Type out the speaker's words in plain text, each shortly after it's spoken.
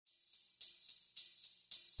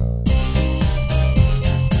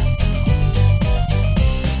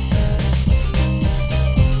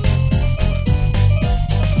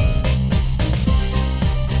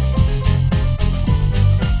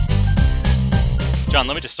John,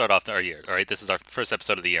 let me just start off our year. All right, this is our first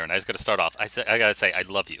episode of the year, and I just got to start off. I gotta say, I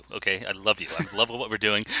love you. Okay, I love you. I love what we're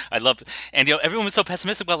doing. I love, and everyone was so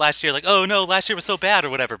pessimistic about last year, like, oh no, last year was so bad or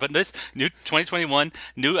whatever. But this new 2021,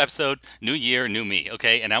 new episode, new year, new me.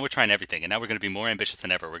 Okay, and now we're trying everything, and now we're going to be more ambitious than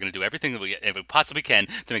ever. We're going to do everything that we possibly can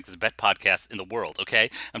to make this the best podcast in the world. Okay,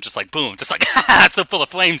 I'm just like boom, just like so full of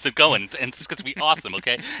flames and going, and it's going to be awesome.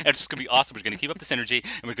 Okay, and it's just going to be awesome. We're going to keep up this energy,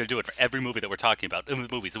 and we're going to do it for every movie that we're talking about.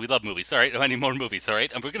 Movies, we love movies. All right, I need more movies. All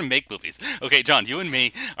right, and we're going to make movies. Okay, John, you and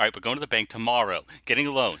me. All right, we're going to the bank tomorrow, getting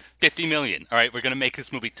a loan, 50 million. All right, we're going to make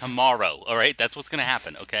this movie tomorrow. All right, that's what's going to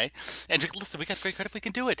happen. Okay, and listen, we got great credit. We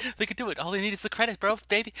can do it. We can do it. All they need is the credit, bro,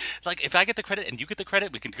 baby. Like if I get the credit and you get the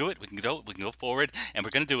credit, we can do it. We can go. We can go forward, and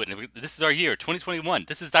we're going to do it. And this is our year, 2021.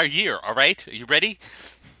 This is our year. All right, are you ready?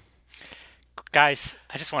 Guys,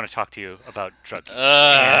 I just want to talk to you about drug use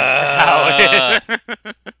and how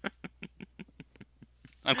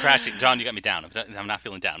I'm crashing. John, you got me down. I'm not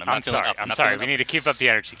feeling down. I'm sorry. up. I'm sorry. We need to keep up the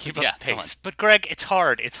energy, keep up Yeah, the come pace. But Greg, it's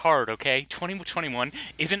hard. It's hard, okay? 2021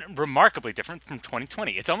 isn't remarkably different from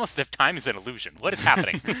 2020. It's almost as if time is an illusion. What is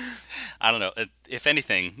happening? I don't know. If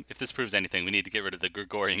anything, if this proves anything, we need to get rid of the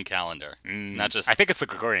Gregorian calendar. Not just. I think it's the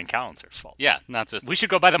Gregorian calendar's fault. Yeah, not just. We should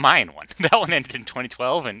go by the Mayan one. That one ended in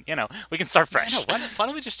 2012, and, we can start fresh. No, why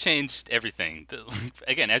don't we just change everything?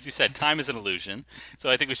 Again, as you said, time is an illusion.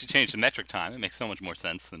 So I think we should change the metric time. It makes so much more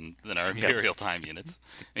sense than our imperial time units.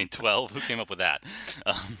 I mean, 12. Who came up with that?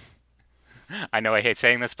 I know I hate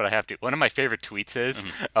saying this, but I have to. One of my favorite tweets is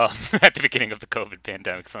at the beginning of the COVID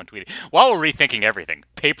pandemic, someone tweeted, "While we're rethinking everything,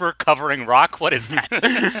 paper covering rock. What is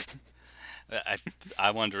that?"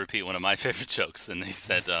 I wanted to repeat one of my favorite jokes, and they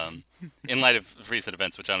said, in light of recent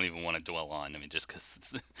events, which I don't even want to dwell on. I mean, just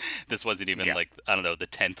because this wasn't even like, I don't know, the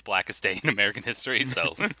 10th blackest day in American history.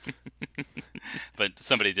 So, but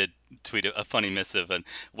somebody did tweet a funny missive, and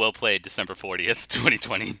well played, December 40th,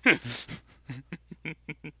 2020.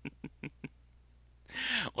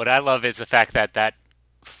 What I love is the fact that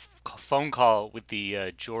phone call with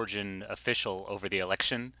the Georgian official over the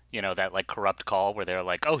election, that like corrupt call where they're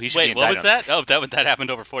like, "Oh, he should be Wait, what indicted." was that? Oh, that happened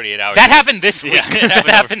over 48 hours. That happened this week. Yeah, it That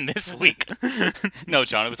happened this week. No,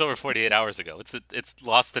 John, it was over 48 hours ago. It's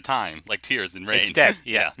lost to time, like tears in rain. It's dead.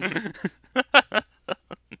 Yeah.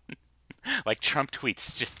 Like Trump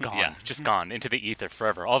tweets, just gone into the ether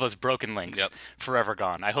forever. All those broken links, forever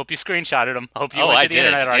gone. I hope you screenshotted them. I hope you went to the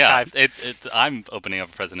Internet Archive. Yeah, I'm opening up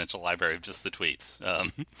a presidential library of just the tweets.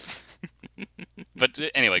 But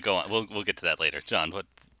anyway, go on. We'll get to that later. John, what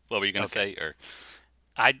were you going to say? Or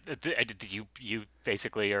you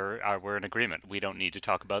basically we're in agreement. We don't need to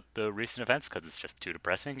talk about the recent events because it's just too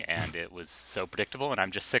depressing and it was so predictable. And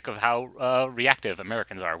I'm just sick of how reactive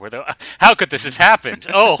Americans are. How could this have happened?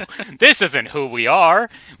 Oh, this isn't who we are.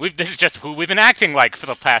 This is just who we've been acting like for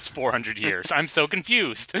the past 400 years. I'm so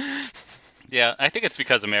confused. Yeah, I think it's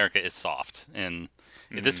because America is soft, and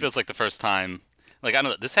this feels like the first time. Like, I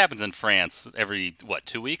don't know, this happens in France every,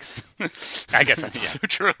 2 weeks? I guess that's also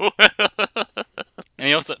true.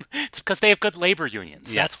 And also, it's because they have good labor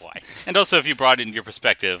unions. Yes. That's why. And also, if you broaden your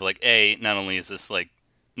perspective, like, not only is this, like,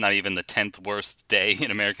 not even the 10th worst day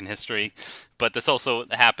in American history, but this also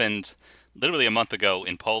happened literally a month ago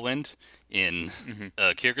in Poland, in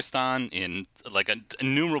Kyrgyzstan, in, like,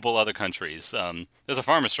 innumerable other countries. There's a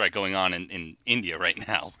farmer strike going on in India right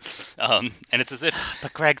now. And it's as if...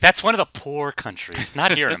 But, Greg, that's one of the poor countries,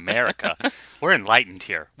 not here in America. We're enlightened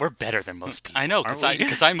here. We're better than most people. I know,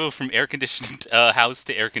 because I moved from air-conditioned house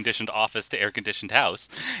to air-conditioned office to air-conditioned house,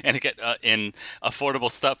 and to get in affordable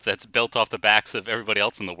stuff that's built off the backs of everybody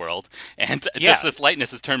else in the world. And just this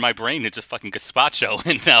lightness has turned my brain into fucking gazpacho,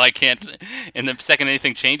 and now I can't... And the second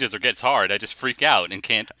anything changes or gets hard, I just freak out and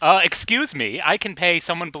can't... Excuse me, I can pay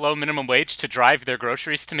someone below minimum wage to drive their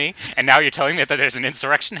groceries to me, and now you're telling me that there's an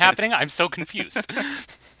insurrection happening? I'm so confused.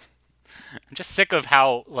 I'm just sick of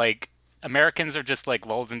how, like, Americans are just, like,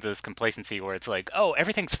 lulled into this complacency where it's like, oh,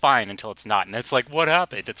 everything's fine until it's not. And it's like, what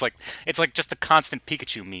happened? It's like just a constant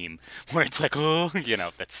Pikachu meme where it's like, oh,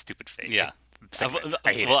 that stupid fake. Yeah.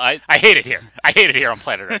 I hate it. I hate it here. I hate it here on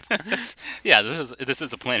planet Earth. Yeah, this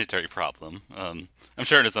is a planetary problem. I'm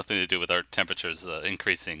sure it has nothing to do with our temperatures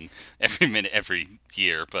increasing every minute, every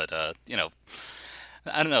year. But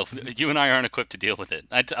I don't know. You and I aren't equipped to deal with it.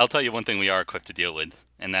 I'll tell you one thing we are equipped to deal with,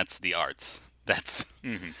 and that's the arts. That's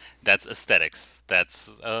aesthetics.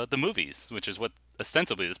 That's the movies, which is what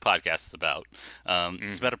ostensibly this podcast is about.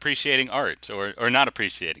 It's about appreciating art or not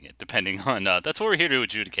appreciating it, depending on... that's what we're here to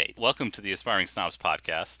adjudicate. Welcome to the Aspiring Snobs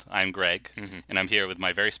podcast. I'm Greg, and I'm here with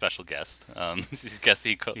my very special guest. He's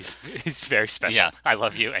very special. Yeah. I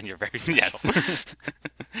love you, and you're very special. Yes.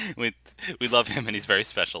 we we love him, and he's very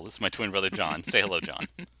special. This is my twin brother John. Say hello, John.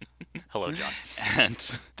 Hello, John. And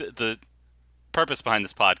the purpose behind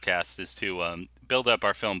this podcast is to build up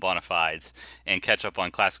our film bona fides and catch up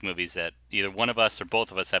on classic movies that either one of us or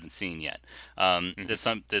both of us haven't seen yet.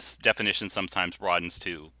 This definition sometimes broadens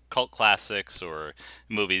to cult classics or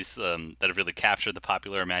movies that have really captured the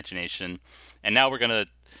popular imagination. And now we're going to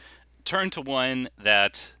turn to one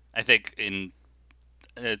that I think in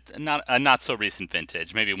not a not so recent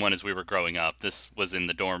vintage. Maybe one as we were growing up. This was in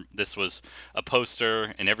the dorm. This was a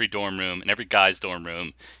poster in every dorm room, in every guy's dorm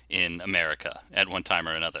room in America at one time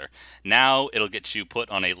or another. Now it'll get you put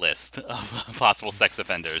on a list of possible sex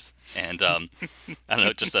offenders, and I don't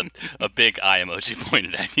know, just a big eye emoji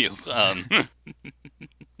pointed at you.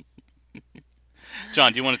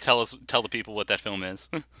 John, do you want to tell the people what that film is?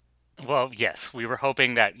 Well, yes, we were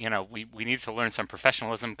hoping that, we need to learn some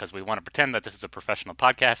professionalism because we want to pretend that this is a professional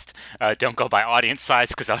podcast. Don't go by audience size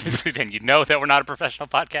because obviously then you know that we're not a professional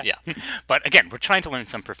podcast. Yeah. But again, we're trying to learn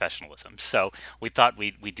some professionalism. So we thought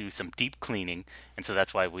we'd do some deep cleaning. And so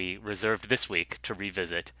that's why we reserved this week to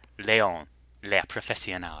revisit Léon, Le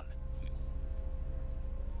Professionnel.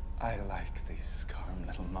 I like these calm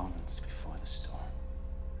little moments before the storm.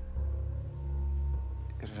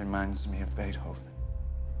 It reminds me of Beethoven.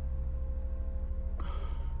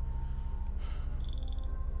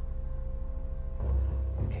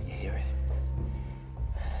 Can you hear it?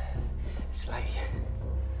 It's like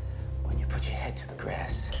when you put your head to the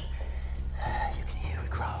grass, you can hear it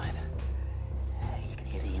crawling. You can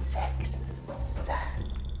hear the insects.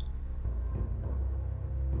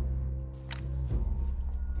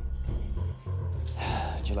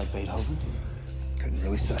 Do you like Beethoven? Couldn't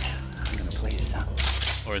really say. I'm gonna play you some.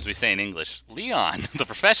 Or as we say in English, Leon, the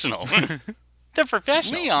professional. The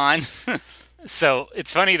professional. Leon. So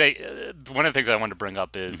it's funny that one of the things I wanted to bring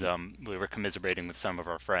up is we were commiserating with some of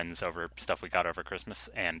our friends over stuff we got over Christmas,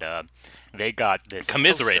 and they got this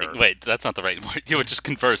Commiserating. poster. Wait, that's not the right word. You were just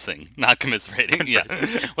conversing, not commiserating. Yeah.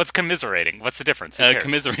 What's commiserating? What's the difference? Who cares?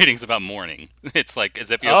 Commiserating's about mourning. It's like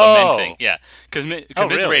as if you're Oh. lamenting. Yeah. Oh, really?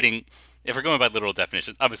 Commiserating. If we're going by literal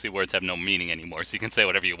definitions, obviously words have no meaning anymore, so you can say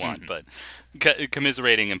whatever you want. But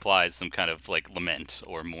commiserating implies some kind of like lament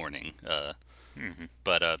or mourning.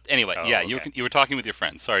 But anyway, Oh, yeah, okay. you were talking with your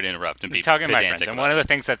friends. Sorry to interrupt and I was be talking to my pedantic friends, and about one of it. the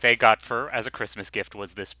things that they got as a Christmas gift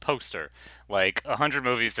was this poster, like 100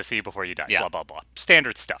 movies to see before you die, Yeah. blah blah blah,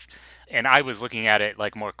 standard stuff. And I was looking at it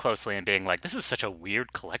like more closely and being like, this is such a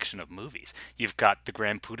weird collection of movies. You've got the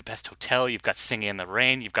Grand Budapest Hotel, you've got Singing in the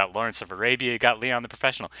Rain, you've got Lawrence of Arabia, you got Leon the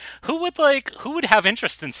Professional. Who would have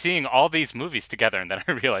interest in seeing all these movies together? And then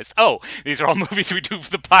I realized, oh, these are all movies we do for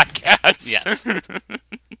the podcast. Yes.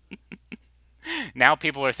 Now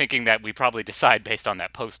people are thinking that we probably decide based on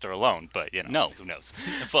that poster alone, but No. who knows?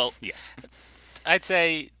 Well, Yes. I'd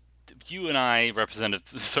say you and I represent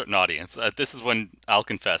a certain audience. This is when I'll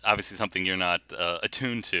confess, obviously something you're not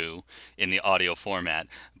attuned to in the audio format,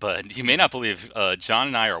 but you may not believe John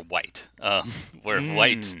and I are white. We're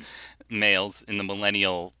white males in the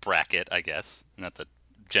millennial bracket, I guess. Not that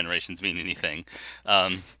generations mean anything.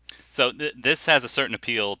 So this has a certain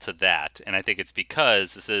appeal to that, and I think it's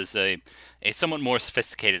because this is a somewhat more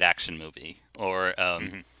sophisticated action movie, or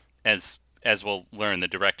as we'll learn, the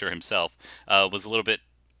director himself was a little bit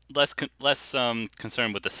less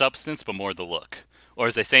concerned with the substance, but more the look, or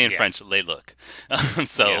as they say in Yeah. French, les look.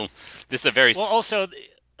 So Yeah. this is a very Well, also,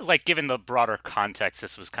 like, given the broader context,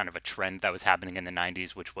 this was kind of a trend that was happening in the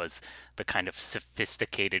 90s, which was the kind of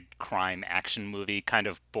sophisticated crime action movie, kind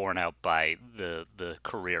of borne out by the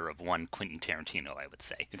career of one Quentin Tarantino, I would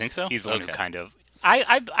say. You think so? He's the one who Okay. kind of...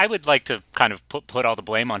 I would like to kind of put all the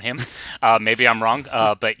blame on him. Maybe I'm wrong,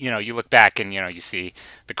 but you look back and you see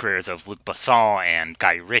the careers of Luc Besson and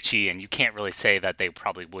Guy Ritchie, and you can't really say that they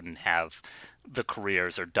probably wouldn't have the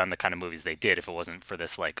careers or done the kind of movies they did if it wasn't for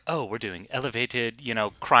this, like, oh, we're doing elevated,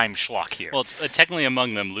 crime schlock here. Well, technically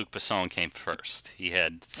among them, Luc Besson came first. He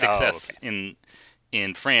had success okay.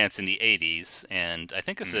 in France in the 80s, and I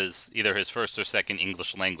think this is either his first or second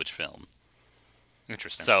English language film.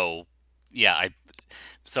 Interesting. So, yeah,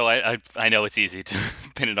 I know it's easy to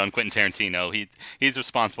pin it on Quentin Tarantino. He's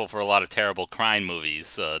responsible for a lot of terrible crime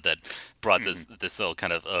movies that brought this whole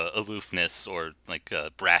kind of aloofness or like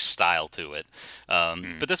brash style to it.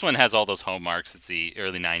 But this one has all those hallmarks. It's the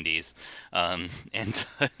early '90s, and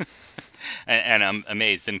and I'm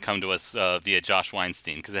amazed it didn't come to us via Josh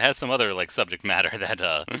Weinstein, because it has some other like subject matter that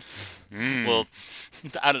well,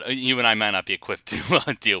 I don't, you and I might not be equipped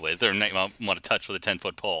to deal with, or might want to touch with a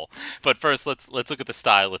 10-foot pole. But first, let's look at the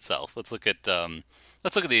style itself. Let's look at the,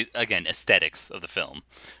 again, aesthetics of the film.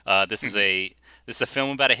 This is a film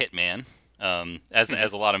about a hitman. as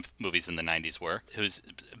a lot of movies in the '90s were. Who's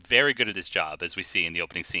very good at his job, as we see in the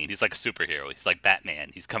opening scene. He's like a superhero. He's like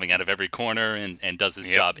Batman. He's coming out of every corner and does his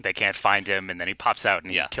job. They can't find him, and then he pops out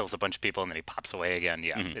and he Yeah. kills a bunch of people, and then he pops away again.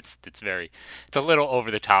 Yeah, it's a little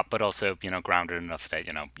over the top, but also grounded enough that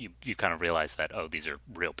you kind of realize that these are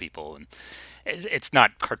real people, and it's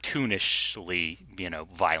not cartoonishly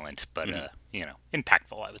violent, but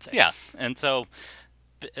impactful, I would say. Yeah, and so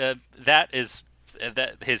that is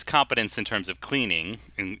that his competence in terms of cleaning,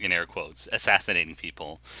 in air quotes, assassinating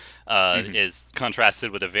people, is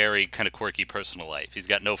contrasted with a very kind of quirky personal life. He's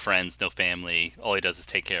got no friends, no family. All he does is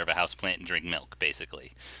take care of a houseplant and drink milk,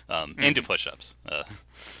 basically, and do push-ups.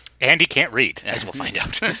 And he can't read, as we'll find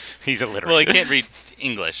out. He's illiterate. Well, he can't read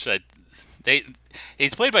English.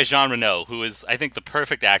 He's played by Jean Reno, who is, I think, the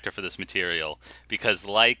perfect actor for this material, because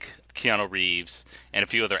like Keanu Reeves and a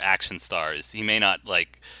few other action stars, he may not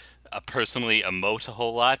personally emote a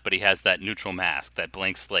whole lot, but he has that neutral mask, that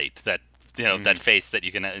blank slate, that that face that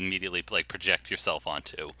you can immediately project yourself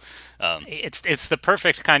onto. It's the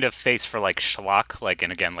perfect kind of face for schlock,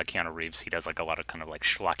 and again, like Keanu Reeves, he does a lot of kind of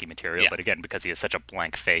schlocky material, Yeah. but again, because he has such a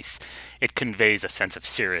blank face, it conveys a sense of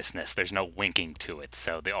seriousness. There's no winking to it,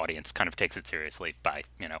 so the audience kind of takes it seriously by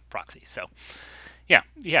proxy. So yeah,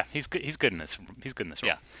 he's good. He's good in this. He's good in this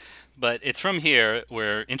role. Yeah, but it's from here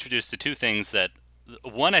we're introduced to two things that.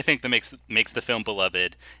 One, I think, that makes the film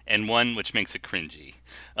beloved, and one which makes it cringy.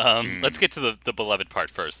 Let's get to the beloved part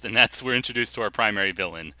first, and that's we're introduced to our primary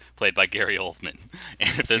villain, played by Gary Oldman.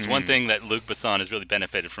 And if there's one thing that Luc Besson has really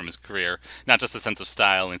benefited from his career, not just a sense of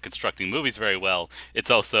style and constructing movies very well,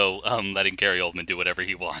 it's also letting Gary Oldman do whatever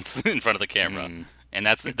he wants in front of the camera, and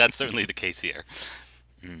that's certainly the case here.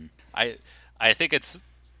 I think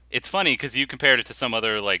it's funny because you compared it to some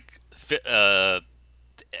other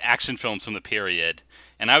action films from the period,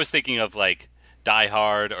 and I was thinking of Die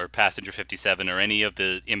Hard or Passenger 57 or any of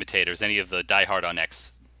the imitators, any of the Die Hard on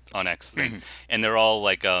X thing, and they're all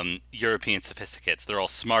European sophisticates. They're all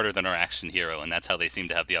smarter than our action hero, and that's how they seem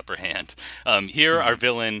to have the upper hand. Here, our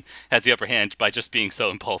villain has the upper hand by just being so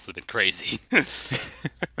impulsive and crazy.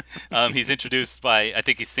 He's introduced by, I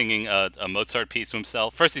think he's singing a Mozart piece to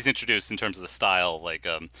himself. First, he's introduced in terms of the style,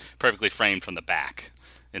 perfectly framed from the back.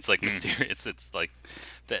 It's mysterious. It's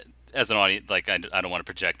that as an audience, I don't want to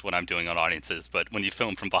project what I'm doing on audiences, but when you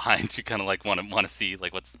film from behind, you kind of want to see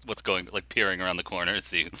what's going, peering around the corner to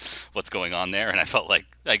see what's going on there. And I felt like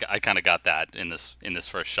I kind of got that in this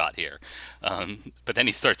first shot here. But then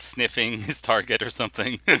he starts sniffing his target or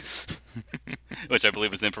something, which I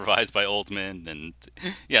believe was improvised by Oldman. And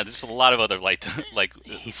yeah, there's a lot of other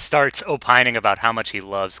He starts opining about how much he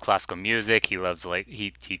loves classical music. He loves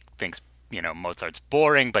he thinks Mozart's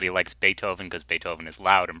boring, but he likes Beethoven because Beethoven is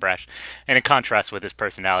loud and brash. And in contrast with his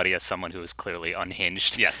personality as someone who is clearly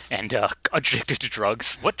unhinged, Yes. and addicted to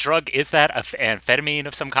drugs. What drug is that? Amphetamine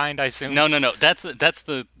of some kind, I assume? No. That's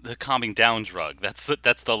the calming down drug. That's the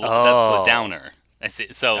downer. I see.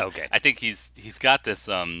 So Okay. I think he's got this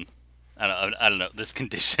I don't know, this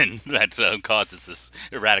condition that causes this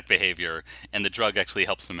erratic behavior, and the drug actually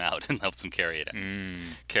helps him out and helps him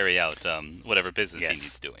carry out whatever business he Yes.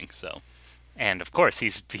 needs doing. So. And of course,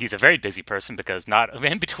 he's a very busy person because not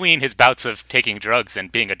in between his bouts of taking drugs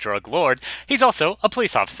and being a drug lord, he's also a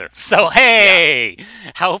police officer. So hey,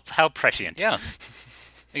 how prescient. Yeah.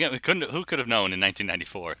 Again, who could have known in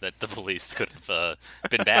 1994 that the police could have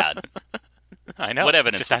been bad? I know. What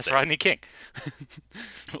evidence Just was ask there? Rodney King.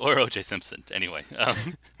 Or O.J. Simpson. Anyway,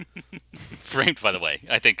 framed, by the way.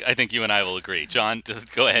 I think you and I will agree. John,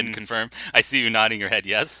 go ahead and confirm. I see you nodding your head.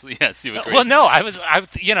 Yes, you agree. Well, no,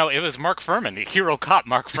 it was Mark Furman, the hero cop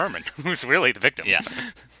Mark Furman, who's really the victim. Yeah.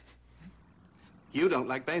 You don't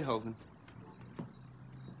like Beethoven.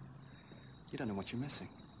 You don't know what you're missing.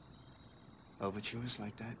 Overtures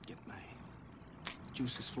like that get my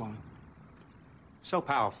juices flowing. So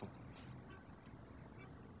powerful.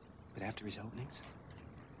 But after his openings,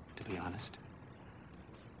 to be honest,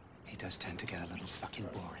 he does tend to get a little fucking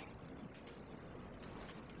boring.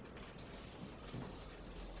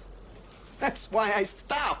 That's why I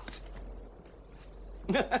stopped.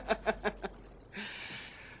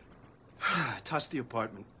 Toss the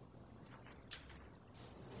apartment.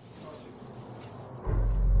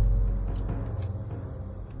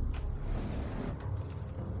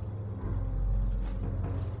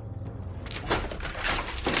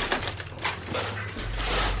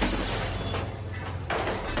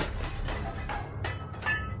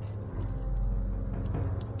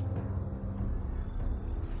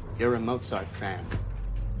 You're a Mozart fan.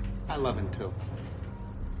 I love him too.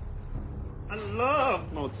 I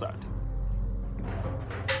love Mozart.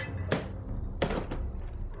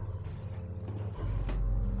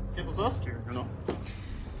 enables us to, you know.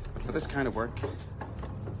 But for this kind of work,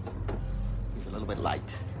 he's a little bit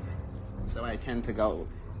light. So I tend to go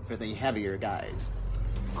for the heavier guys.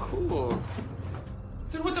 Cool.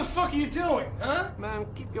 Dude, what the fuck are you doing, huh? Man,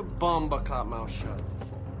 keep your bum bucklot mouth shut.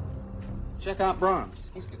 Check out Brahms.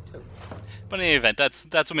 He's good too. But in any event, that's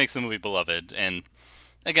what makes the movie beloved. And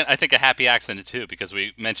again, I think a happy accident too, because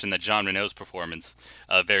we mentioned that Jean Reno's performance,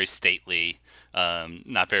 very stately,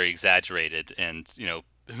 not very exaggerated, and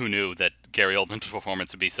who knew that Gary Oldman's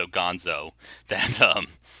performance would be so gonzo that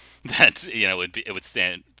that it would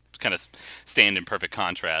stand in perfect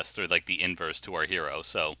contrast, or like the inverse to our hero.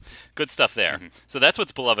 So good stuff there. Mm-hmm. So that's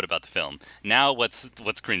what's beloved about the film. Now what's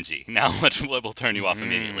cringy? Now what will turn you off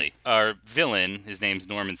immediately? Our villain, his name's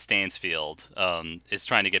Norman Stansfield, is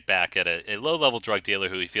trying to get back at a low-level drug dealer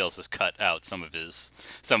who he feels has cut out some of his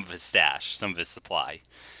stash, some of his supply.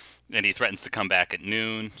 And he threatens to come back at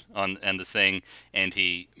noon on this thing, and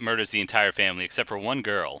he murders the entire family except for one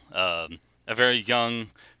girl, a very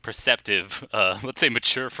young, perceptive, let's say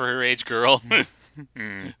mature for her age girl,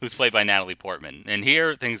 who's played by Natalie Portman. And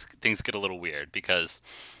here things get a little weird because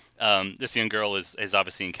this young girl has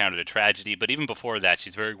obviously encountered a tragedy, but even before that,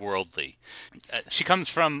 she's very worldly. She comes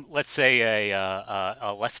from, let's say,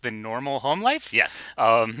 a less than normal home life. Yes.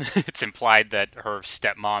 It's implied that her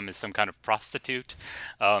stepmom is some kind of prostitute.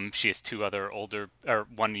 She has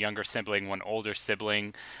one younger sibling, one older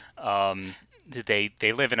sibling.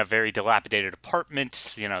 They live in a very dilapidated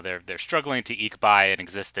apartment. They're struggling to eke by an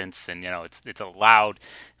existence, and it's a loud,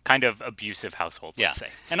 kind of abusive household. Let's say.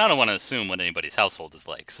 And I don't want to assume what anybody's household is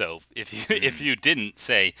like. So if you didn't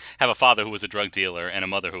say have a father who was a drug dealer and a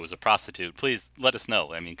mother who was a prostitute, please let us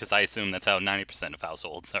know. I mean, because I assume that's how 90% of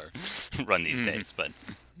households are run these days. But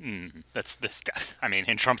that's this. I mean,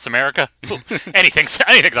 in Trump's America, anything's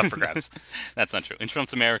up for grabs. That's not true. In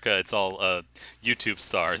Trump's America, it's all YouTube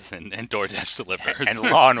stars and DoorDash deliverers and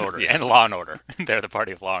Law and Order and Law and Order. They're the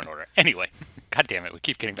party of Law and Order. Anyway, God damn it, we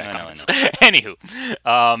keep getting back on this.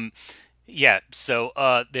 Anywho,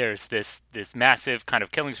 so there's this massive kind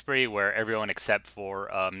of killing spree where everyone except for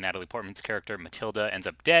Natalie Portman's character Matilda ends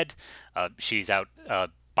up dead. She's out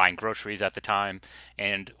buying groceries at the time,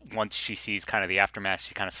 and once she sees kind of the aftermath,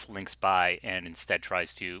 she kind of slinks by and instead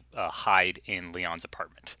tries to hide in Leon's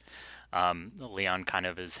apartment. Leon kind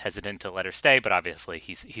of is hesitant to let her stay, but obviously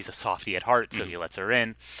he's a softie at heart, so he lets her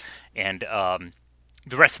in. And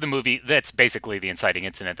the rest of the movie, that's basically the inciting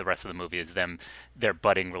incident. The rest of the movie is their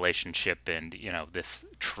budding relationship, and this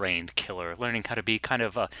trained killer learning how to be kind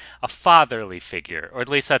of a fatherly figure, or at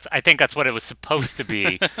least I think that's what it was supposed to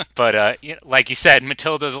be. But like you said,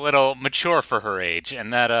 Matilda's a little mature for her age,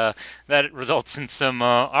 and that results in some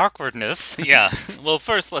awkwardness. Yeah. Well,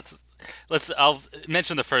 first I'll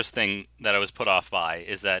mention the first thing that I was put off by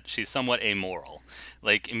is that she's somewhat amoral.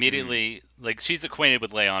 Like immediately, like she's acquainted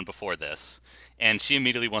with Leon before this. And she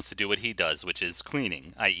immediately wants to do what he does, which is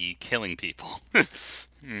cleaning, i.e., killing people.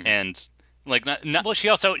 And like, well, she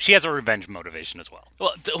has a revenge motivation as well.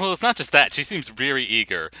 Well, it's not just that. She seems very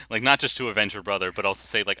eager, like not just to avenge her brother, but also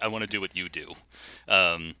say like, I want to do what you do.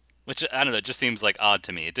 Which I don't know, it just seems like odd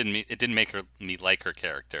to me. It didn't make me like her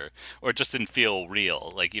character, or it just didn't feel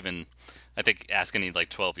real. Like even, I think ask any like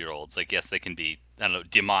 12-year-olds, like yes, they can be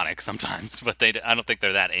demonic sometimes, but I don't think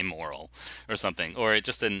they're that amoral or something. Or it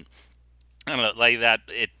just didn't. I don't know, like that.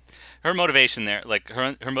 Her motivation there, like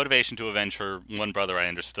her motivation to avenge her one brother, I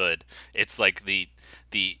understood. It's like the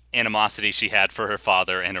animosity she had for her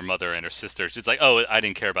father and her mother and her sisters. It's like, oh, I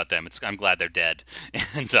didn't care about them. I'm glad they're dead.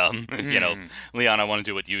 And Leon, I want to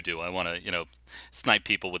do what you do. I want to snipe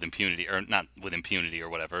people with impunity, or not with impunity or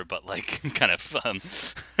whatever, but like kind of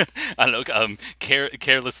I don't know,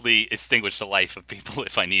 carelessly extinguish the life of people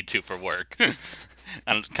if I need to for work.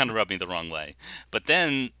 And kind of rubbed me the wrong way. But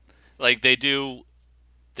then. Like they do,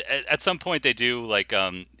 at some point they do like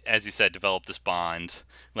as you said, develop this bond.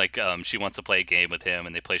 Like she wants to play a game with him,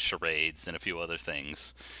 and they play charades and a few other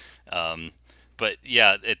things. But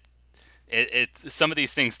yeah, it some of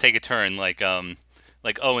these things take a turn. Like,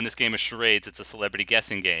 oh, in this game of charades, it's a celebrity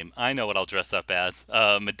guessing game. I know what I'll dress up as.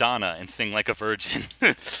 Madonna and sing like a virgin.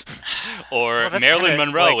 Or Marilyn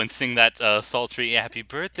Monroe and sing that sultry Happy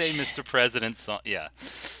Birthday, Mr. President song. Yeah.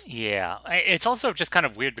 Yeah. It's also just kind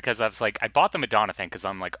of weird because I was like, I bought the Madonna thing because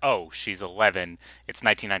I'm like, oh, she's 11. It's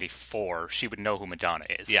 1994. She would know who Madonna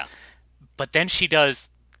is. Yeah. But then she does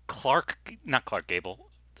not Clark Gable.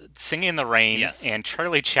 Singing in the Rain, yes. And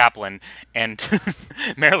Charlie Chaplin and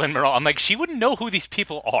Marilyn Monroe. I'm like, she wouldn't know who these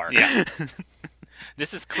people are. Yeah.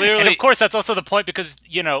 This is clearly... And of course, that's also the point because,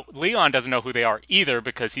 Leon doesn't know who they are either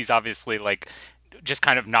because he's obviously, like, just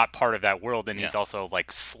kind of not part of that world, and he's also,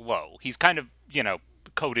 like, slow. He's kind of,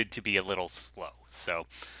 coded to be a little slow. So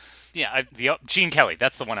Yeah, Gene Kelly,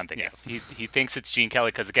 that's the one I'm thinking. Yes. Of. He thinks it's Gene Kelly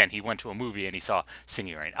because again he went to a movie and he saw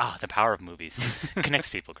Singing Rain. Ah, the power of movies connects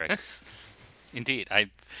people, Greg. indeed.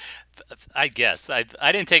 I guess I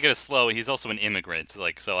didn't take it as slow. He's also an immigrant,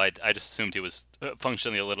 like so. I just assumed he was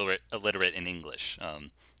functionally illiterate in English.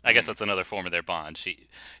 I guess that's another form of their bond.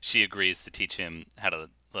 She agrees to teach him how to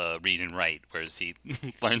read and write, whereas he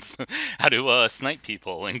learns how to snipe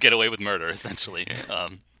people and get away with murder, essentially.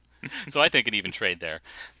 So I think an even trade there.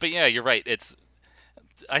 But yeah, you're right.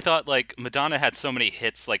 I thought like Madonna had so many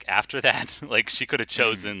hits like after that. Like she could have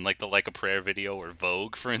chosen like the Like a Prayer video or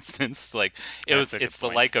Vogue, for instance. Like it's the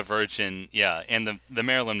point. Like a Virgin, yeah, and the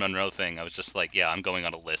Marilyn Monroe thing. I was just like, yeah, I'm going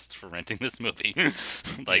on a list for renting this movie.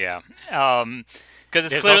 Like, Yeah.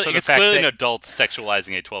 because There's also the it's fact clearly an that- adult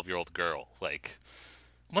sexualizing a 12-year-old girl. Like,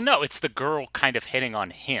 Well, no, it's the girl kind of hitting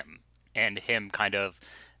on him and him kind of.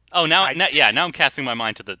 oh, now I'm casting my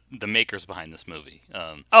mind to the makers behind this movie.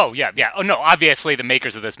 Oh yeah, yeah. Oh no, obviously the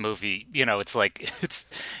makers of this movie, it's like it's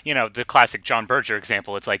the classic John Berger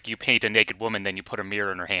example. It's like you paint a naked woman, then you put a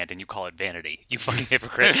mirror in her hand, and you call it vanity. You fucking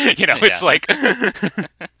hypocrite. It's Yeah. like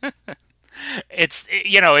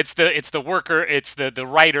it's the worker, it's the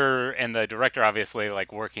writer and the director obviously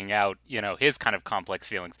like working out his kind of complex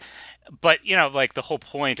feelings, but like the whole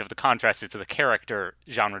point of the contrast is to the character.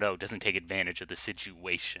 Jean Reno doesn't take advantage of the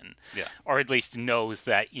situation, Yeah. or at least knows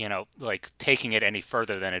that like taking it any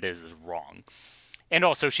further than it is wrong. And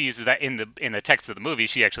also, she uses that in the text of the movie.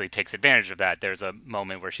 She actually takes advantage of that. There's a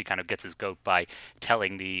moment where she kind of gets his goat by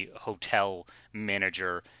telling the hotel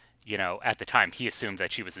manager, at the time he assumed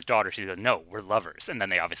that she was his daughter. She goes, "No, we're lovers," and then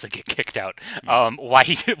they obviously get kicked out. Why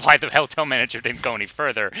the hotel manager didn't go any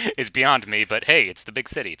further is beyond me. But hey, it's the big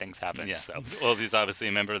city; things happen. Yeah. So. Well, he's obviously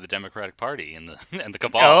a member of the Democratic Party and the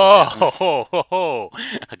cabal. Oh,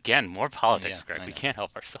 again, more politics, Yeah, Greg. I We know. can't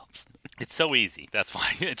help ourselves. It's so easy. That's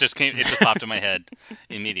why it just popped in my head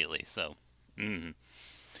immediately. So, in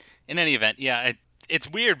any event, yeah, it's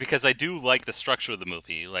weird because I do like the structure of the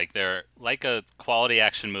movie. Like they're like a quality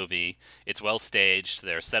action movie. It's well staged.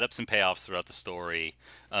 There are setups and payoffs throughout the story.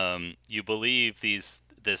 You believe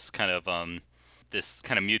this kind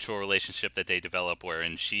of mutual relationship that they develop,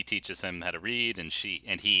 wherein she teaches him how to read and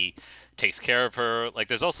he takes care of her. Like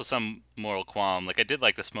there's also some moral qualm. Like I did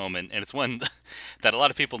like this moment, and it's one that a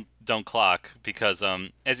lot of people don't clock because,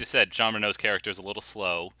 as you said, Jean Reno's character is a little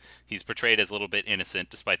slow. He's portrayed as a little bit innocent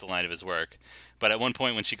despite the line of his work. But at one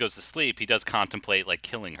point when she goes to sleep, he does contemplate like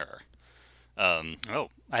killing her. Oh,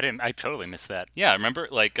 I totally missed that. Yeah, remember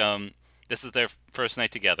like this is their first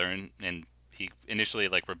night together, and he initially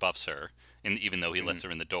like rebuffs her, and even though he lets her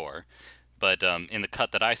in the door. But in the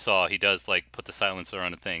cut that I saw, he does like put the silencer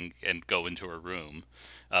on a thing and go into her room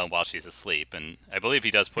while she's asleep, and I believe he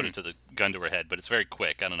does put into the gun to her head, but it's very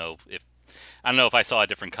quick. I don't know if I saw a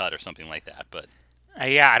different cut or something like that, but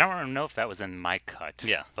Yeah, I don't know if that was in my cut.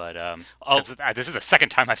 Yeah. But this is the second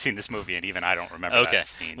time I've seen this movie, and even I don't remember okay. that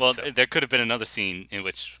scene. Well, so. there could have been another scene in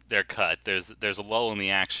which they're cut. There's a lull in the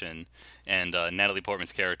action, and Natalie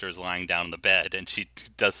Portman's character is lying down on the bed, and she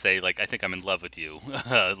does say like, "I think I'm in love with you,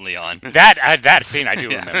 Leon." That scene I do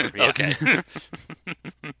Yeah. remember. Yeah. Okay.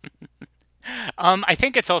 I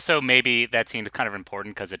think it's also maybe that scene is kind of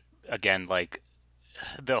important because it again like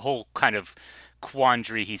the whole kind of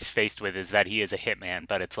quandary he's faced with is that he is a hitman,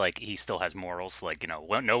 but it's like he still has morals, like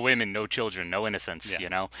no women, no children, no innocence,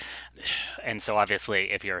 Yeah. And so obviously,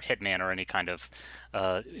 if you're a hitman or any kind of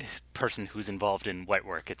person who's involved in wet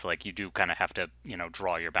work, it's like you do kind of have to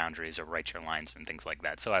draw your boundaries or write your lines and things like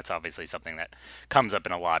that. So that's obviously something that comes up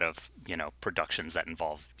in a lot of productions that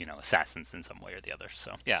involve assassins in some way or the other.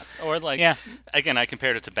 So Yeah, or like Yeah. again, I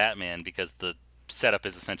compared it to Batman because the setup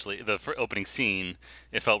is essentially the opening scene.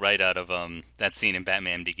 It felt right out of that scene in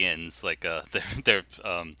Batman Begins, like they're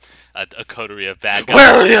a coterie of bad guys.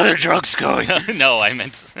 where are the other drugs going? No, I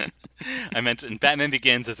meant in Batman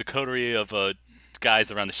Begins, there's a coterie of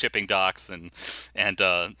guys around the shipping docks, and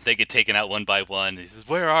they get taken out one by one. He says,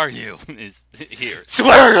 "Where are you?" He's here.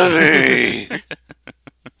 Swear to me.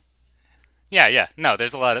 Yeah. No,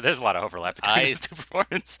 there's a lot of overlap between these two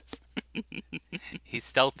performances. He's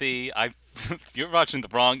stealthy. You're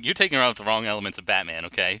You're taking around the wrong elements of Batman.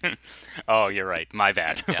 Okay. Oh, you're right. My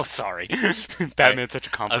bad. Yeah. Oh, sorry. Batman's such a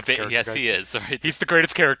complex character. Yes, guys. he is. Sorry. He's the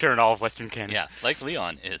greatest character in all of Western canon. Yeah, like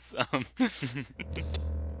Leon is.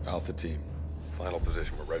 Alpha team, final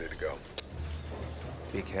position. We're ready to go.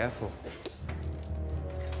 Be careful.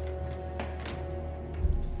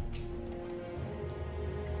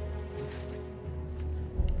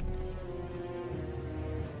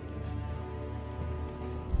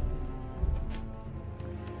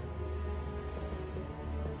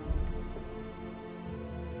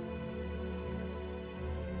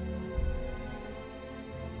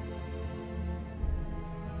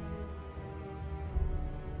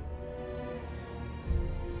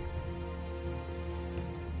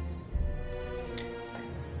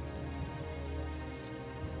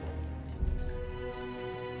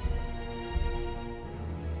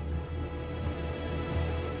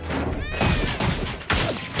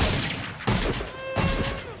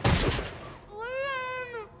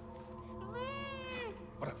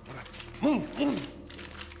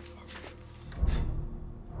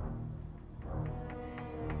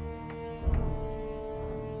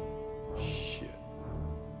 Shit.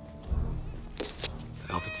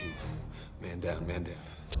 Alpha team, man down, man down.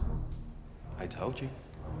 I told you.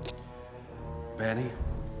 Manny,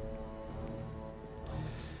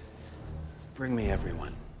 bring me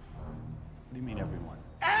everyone. What do you mean, everyone?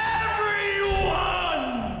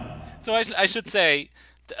 So I should say,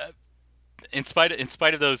 in spite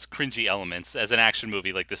of those cringy elements, as an action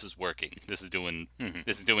movie, like, this is working. This is doing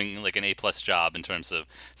like an A+ job in terms of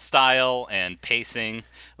style and pacing.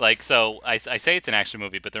 Like, so I say it's an action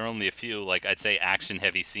movie, but there are only a few, like, I'd say, action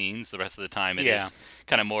heavy scenes. The rest of the time it is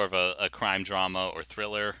kind of more of a crime drama or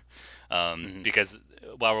thriller. Because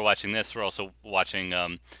while we're watching this, we're also watching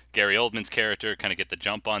Gary Oldman's character kind of get the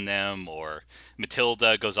jump on them, or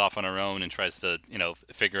Matilda goes off on her own and tries to,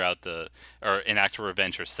 figure out or enact her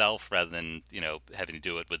revenge herself rather than, having to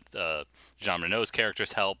do it with Jean Reno's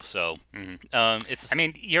character's help. So it's. I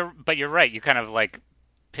mean, you're right. You kind of like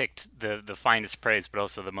picked the finest praise, but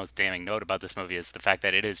also the most damning note about this movie is the fact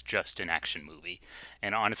that it is just an action movie.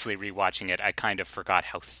 And honestly, rewatching it, I kind of forgot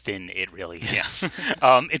how thin it really is.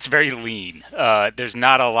 It's very lean. There's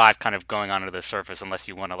not a lot kind of going on under the surface unless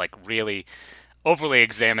you want to like really overly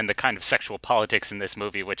examine the kind of sexual politics in this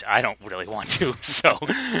movie, which I don't really want to. So,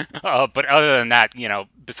 but other than that,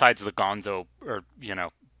 besides the gonzo or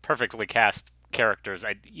perfectly cast characters,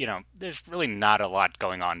 there's really not a lot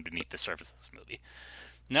going on beneath the surface of this movie.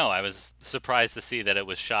 No, I was surprised to see that it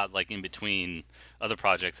was shot like in between other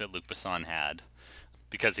projects that Luc Besson had,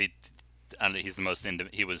 because he's the most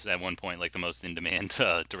he was at one point like the most in demand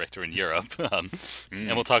director in Europe,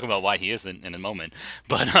 and we'll talk about why he isn't in a moment.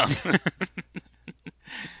 But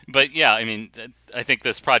but yeah, I mean, I think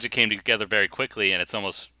this project came together very quickly, and it's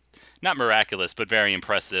almost not miraculous, but very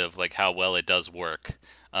impressive, like how well it does work.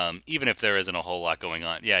 Even if there isn't a whole lot going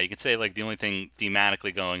on. Yeah, you could say like the only thing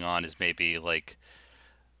thematically going on is maybe like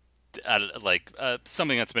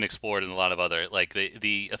something that's been explored in a lot of other, like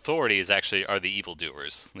the authorities actually are the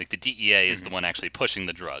evildoers. Like the DEA is the one actually pushing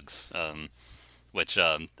the drugs, which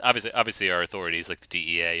obviously our authorities like the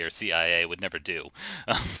DEA or CIA would never do.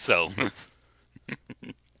 So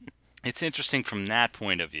it's interesting from that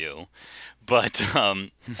point of view. But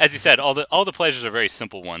as you said, all the pleasures are very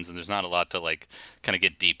simple ones, and there's not a lot to like kind of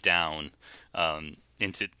get deep down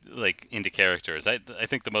into characters. I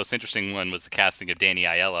think the most interesting one was the casting of Danny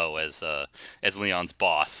Aiello as Leon's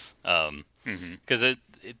boss, because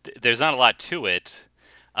there's not a lot to it.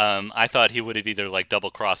 I thought he would have either like double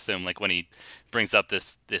crossed him, like when he brings up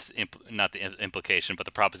not the implication, but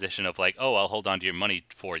the proposition of like, oh, I'll hold on to your money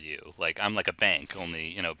for you. Like I'm like a bank,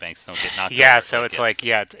 only banks don't get knocked. Yeah, so it's like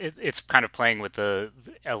it's kind of playing with a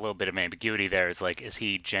little bit of ambiguity there. Is like, is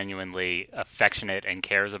he genuinely affectionate and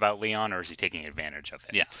cares about Leon, or is he taking advantage of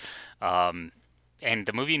it? Yeah. And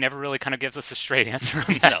the movie never really kind of gives us a straight answer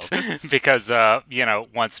on that. Because,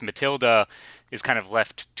 once Matilda is kind of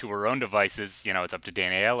left to her own devices, it's up to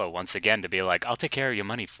Dan Aiello once again to be like, I'll take care of your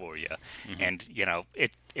money for you. And,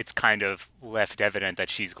 it's kind of left evident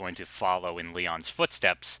that she's going to follow in Leon's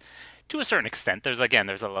footsteps to a certain extent. There's a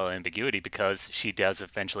little ambiguity because she does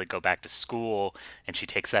eventually go back to school, and she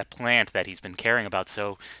takes that plant that he's been caring about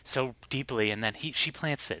so deeply, and then she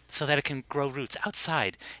plants it so that it can grow roots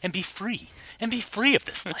outside and be free of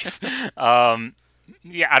this life.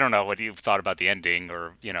 Yeah, I don't know what you thought about the ending,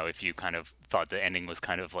 or if you kind of thought the ending was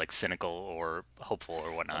kind of like cynical or hopeful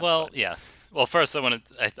or whatnot. Well, yeah. Well, first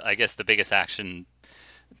I guess the biggest action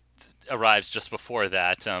arrives just before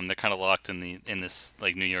that. They're kind of locked in this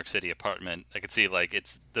like New York City apartment. I could see like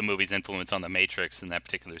it's the movie's influence on The Matrix in that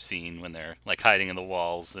particular scene when they're like hiding in the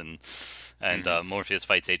walls and Morpheus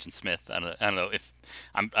fights Agent Smith. I don't know if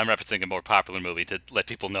I'm referencing a more popular movie to let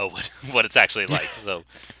people know what it's actually like. So,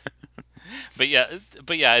 but yeah,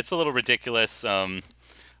 it's a little ridiculous.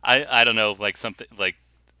 I don't know, like something like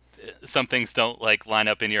some things don't like line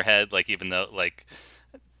up in your head. Like even though like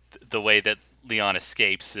the way that Leon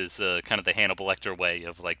escapes is kind of the Hannibal Lecter way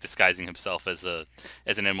of like disguising himself as an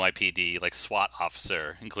NYPD like SWAT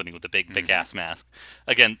officer, including with the big ass mask.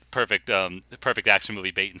 Again, perfect action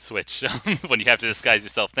movie bait and switch when you have to disguise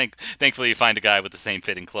yourself. Thankfully, you find a guy with the same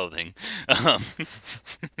fitting clothing. I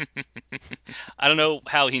don't know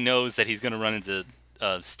how he knows that he's going to run into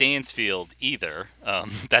Stansfield either.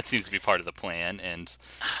 That seems to be part of the plan, and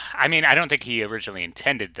I mean, I don't think he originally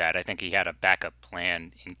intended that. I think he had a backup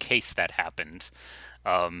plan in case that happened.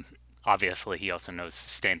 Obviously, he also knows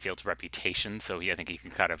Stanfield's reputation, so I think he can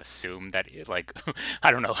kind of assume that, like, I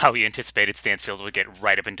don't know how he anticipated Stansfield would get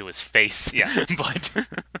right up into his face. Yeah, but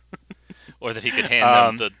Or that he could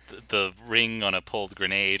hand them the ring on a pulled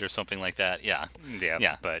grenade or something like that. Yeah.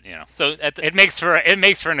 Yeah. But So it makes for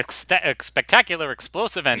a spectacular,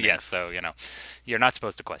 explosive ending. Yes. So you're not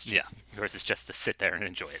supposed to question. Yeah. Yours is just to sit there and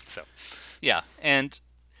enjoy it. So. Yeah, and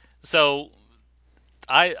so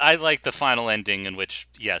I like the final ending in which,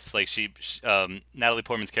 yes, like Natalie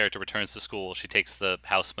Portman's character returns to school. She takes the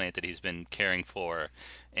houseplant that he's been caring for,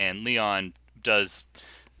 and Leon does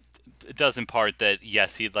impart that,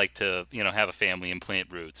 yes, he'd like to, have a family and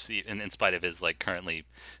plant roots, in spite of his, like, currently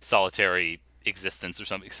solitary existence or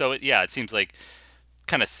something. So, it seems like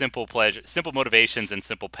kind of simple motivations and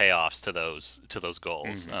simple payoffs to those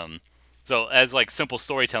goals. Mm-hmm. So as, like, simple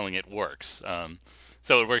storytelling, it works.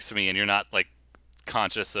 So it works for me, and you're not, like,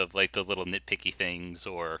 conscious of, like, the little nitpicky things,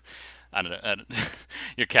 or I don't know,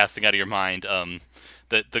 you're casting out of your mind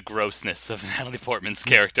the grossness of Natalie Portman's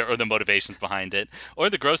character, or the motivations behind it, or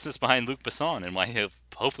the grossness behind Luc Besson and why he'll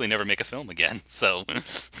hopefully never make a film again. So,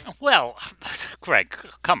 well, Greg,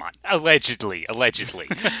 come on, allegedly.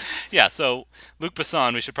 Yeah. So Luc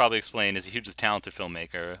Besson, we should probably explain, is a hugely talented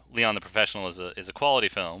filmmaker. Leon the Professional is a quality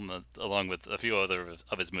film, along with a few other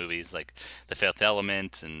of his movies, like The Fifth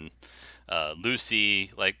Element and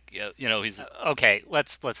Lucy. Like, he's okay.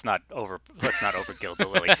 Let's not overgild the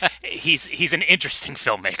lily. He's an interesting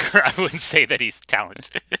filmmaker. I wouldn't say that he's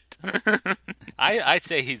talented. I'd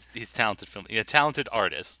say he's talented a talented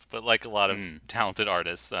artist, but like a lot of talented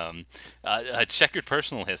artists, a checkered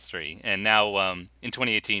personal history, and now in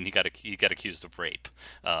 2018 he got accused of rape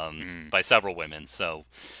by several women. So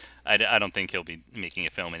I don't think he'll be making a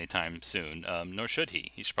film anytime soon, nor should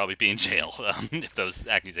he. He should probably be in jail if those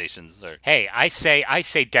accusations are. Hey, I say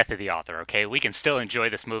death of the author, okay? We can still enjoy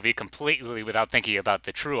this movie completely without thinking about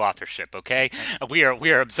the true authorship, okay? We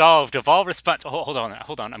are absolved of all response. Oh, hold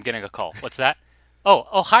on, I'm getting a call. What's that?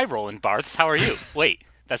 Oh, hi, Roland Barthes. How are you? Wait,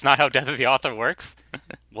 that's not how death of the author works?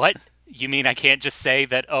 What? You mean I can't just say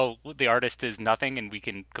that, the artist is nothing and we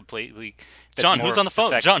can completely... John, who's on the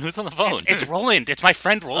phone? John, who's on the phone? It's Roland. It's my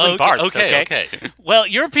friend Roland Barthes, okay? Well,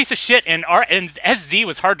 you're a piece of shit, and SZ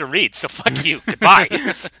was hard to read, so fuck you. Goodbye.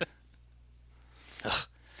 It's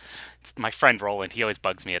my friend Roland. He always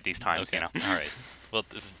bugs me at these times, All right. Well,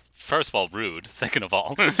 first of all, rude. Second of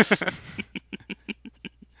all...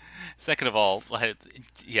 Second of all,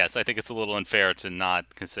 yes, I think it's a little unfair to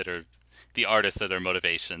not consider the artist or their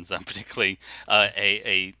motivations, particularly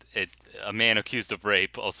a man accused of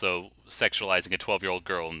rape also sexualizing a 12-year-old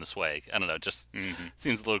girl in this way. I don't know, just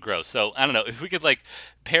seems a little gross. So, I don't know, if we could, like,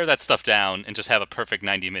 pare that stuff down and just have a perfect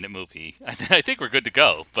 90-minute movie, I think we're good to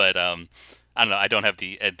go. But, I don't know, I don't have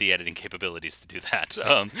the editing capabilities to do that,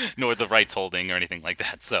 nor the rights holding or anything like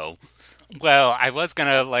that, so... Well, I was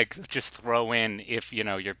gonna, like, just throw in, if,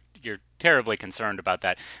 you're terribly concerned about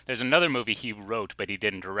that. There's another movie he wrote, but he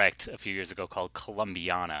didn't direct, a few years ago, called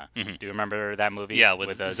Columbiana. Do you remember that movie? Yeah,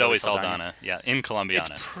 with Zoe Saldana. Yeah, in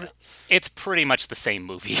Columbiana. It's pretty much the same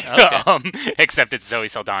movie, okay. Except it's Zoe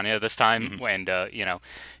Saldana this time, and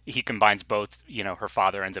he combines both. Her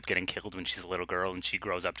father ends up getting killed when she's a little girl, and she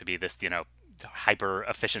grows up to be this, hyper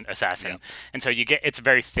efficient assassin. And so it's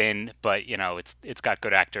very thin, but it's got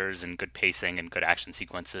good actors and good pacing and good action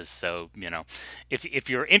sequences. So if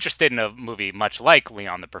you're interested in a movie much like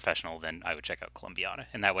Leon the Professional, then I would check out Columbiana,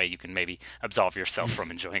 and that way you can maybe absolve yourself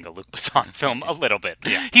from enjoying a Luc Besson film a little bit.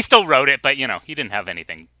 He still wrote it, but he didn't have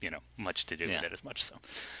anything much to do with it as much. So,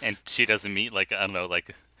 and she doesn't meet, like, I don't know,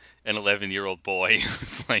 like an 11-year-old boy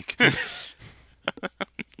who's like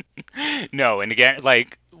no. And again,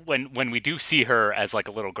 like, when we do see her as, like,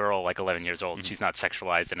 a little girl, like 11 years old, she's not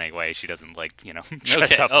sexualized in any way. She doesn't, like,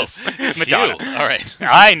 dress up as Madonna. All right.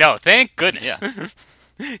 I know. Thank goodness. Yeah.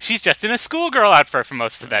 She's just in a schoolgirl outfit for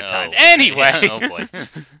most of that time. Anyway. Yeah, oh boy.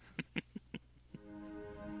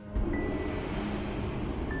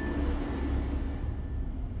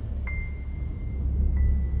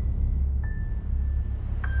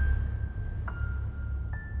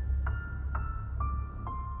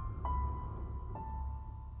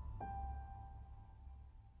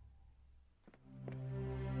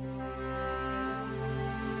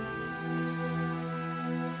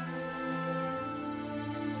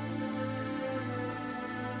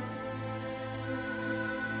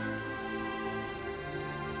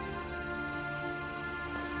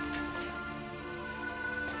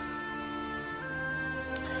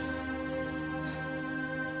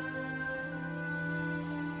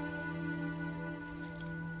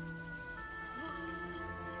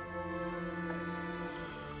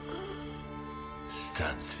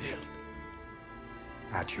 Stansfield.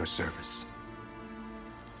 At your service.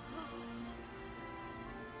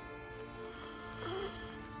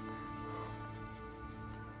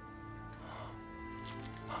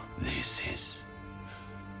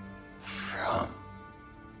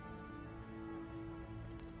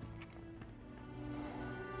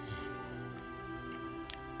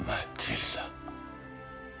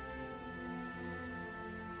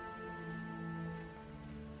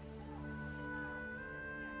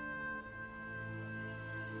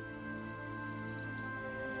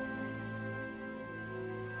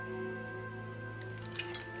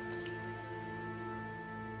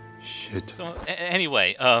 Shit. So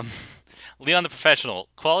anyway, Leon the Professional,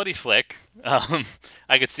 quality flick.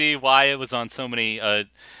 I could see why it was on so many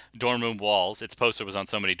dorm room walls. Its poster was on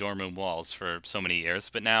so many dorm room walls for so many years,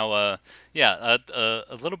 but now, a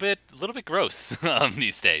little bit gross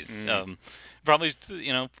these days. Probably,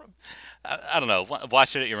 I don't know.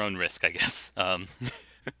 Watch it at your own risk, I guess.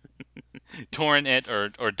 Torrent it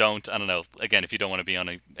or don't. I don't know. Again, if you don't want to be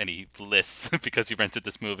on any lists because you rented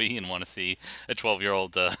this movie and want to see a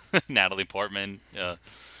 12-year-old Natalie Portman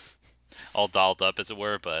all dolled up, as it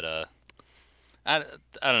were. But I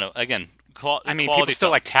don't know. Again, I mean, quality people still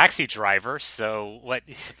film. like Taxi Driver, so what?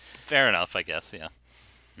 Fair enough, I guess. Yeah.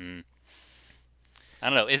 I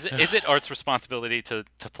don't know. Is it art's responsibility to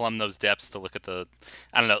plumb those depths, to look at the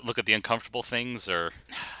uncomfortable things, or?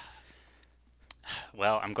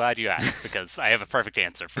 Well, I'm glad you asked because I have a perfect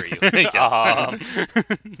answer for you.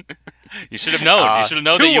 You should have known. You should have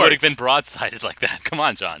known that 2 you would have words. been broadsided like that. Come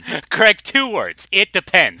on, John. Craig, 2 words. It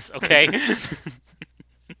depends. Okay.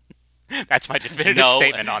 That's my definitive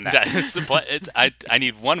statement on that. I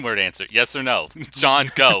need 1-word answer. Yes or no. John,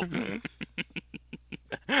 go.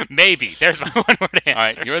 Maybe. There's my 1-word answer. All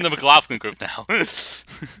right, you're in the McLaughlin group now.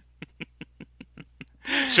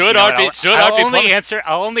 I'll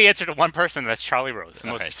only answer to one person. That's Charlie Rose, the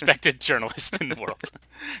most respected journalist in the world.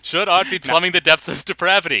 Should art be plumbing the depths of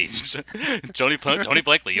depravity? Tony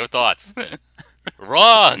Blakely, your thoughts.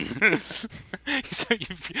 Wrong. So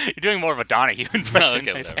you're doing more of a Donahue impression,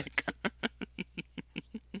 Okay, I whatever. think.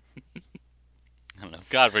 I don't know.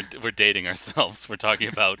 God, we're dating ourselves. We're talking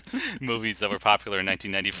about movies that were popular in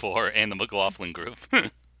 1994 and the McLaughlin group.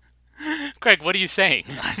 Craig, what are you saying?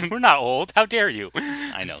 We're not old. How dare you?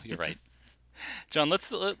 I know, you're right. John,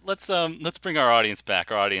 let's bring our audience back.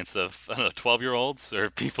 Our audience of 12-year-olds or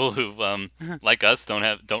people who like us don't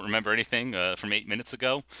remember anything from 8 minutes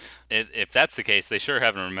ago. If that's the case, they sure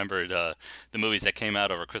haven't remembered the movies that came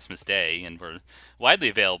out over Christmas Day and were widely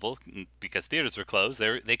available because theaters were closed.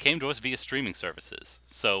 They came to us via streaming services.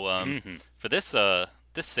 So for this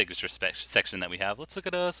signature section that we have, let's look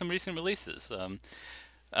at some recent releases.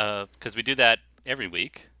 Because we do that every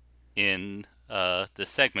week in this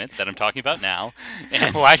segment that I'm talking about now.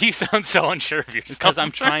 And why do you sound so unsure of yourself? because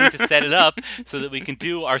I'm trying to set it up so that we can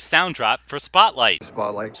do our sound drop for Spotlight.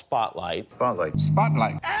 Spotlight. Spotlight. Spotlight.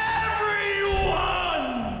 Spotlight.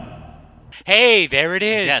 Hey, there it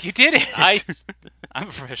is. Yes, You did it. I'm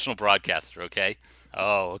a professional broadcaster, okay?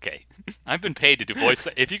 Oh, okay. I've been paid to do voice.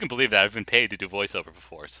 If you can believe that, I've been paid to do voiceover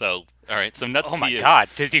before. So, all right, so nuts Oh to my you. God!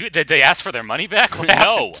 Did they ask for their money back? What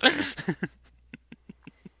No. happened?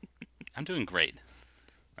 I'm doing great.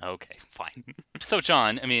 Okay, fine. So,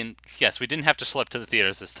 John, I mean, yes, we didn't have to schlep to the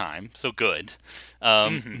theaters this time, so good.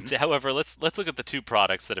 However, let's look at the 2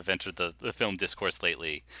 products that have entered the film discourse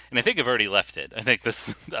lately, and I think I've already left it. I think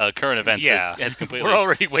this current events has completely. We're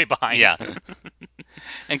already way behind. Yeah,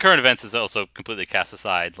 and current events is also completely cast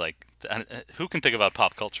aside. Like, who can think about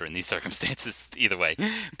pop culture in these circumstances? Either way,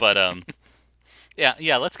 but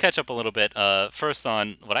Yeah, let's catch up a little bit. First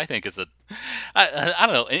on what I think is I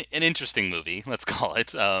don't know, an interesting movie, let's call it.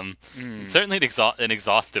 Certainly an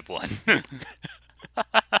exhaustive one.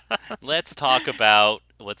 Let's talk about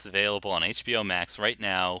what's available on HBO Max right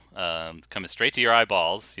now, coming straight to your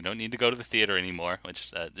eyeballs. You don't need to go to the theater anymore,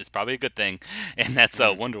 which is probably a good thing. And that's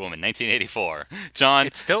Wonder Woman, 1984. John,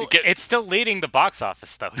 It's still leading the box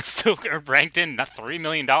office though. It's still ranked in $3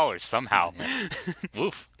 million somehow.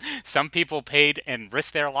 woof. Some people paid and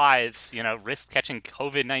risked their lives, risked catching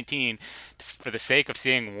COVID-19 for the sake of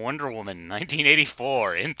seeing Wonder Woman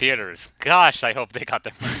 1984 in theaters. Gosh, I hope they got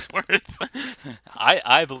their money's worth.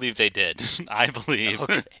 I believe they did. I believe.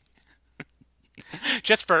 Okay.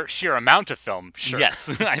 Just for sheer amount of film, sure.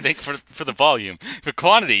 Yes, I think for the volume, for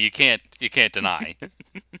quantity, you can't deny.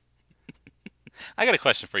 I got a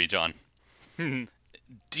question for you, John.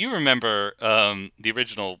 Do you remember the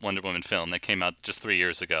original Wonder Woman film that came out just 3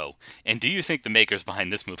 years ago? And do you think the makers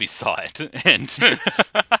behind this movie saw it? And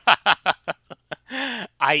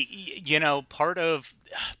part of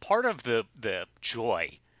the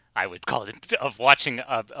joy, I would call it, of watching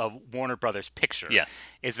a Warner Brothers picture, Yes.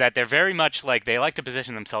 is that they're very much like, they like to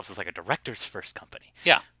position themselves as like a director's first company.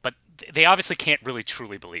 Yeah. But they obviously can't really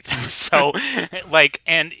truly believe that. So,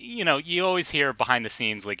 and you always hear behind the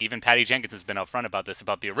scenes, like even Patty Jenkins has been upfront about this,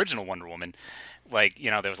 about the original Wonder Woman. There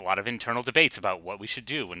was a lot of internal debates about what we should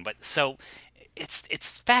do, so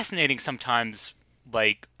it's fascinating sometimes,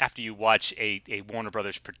 like after you watch a Warner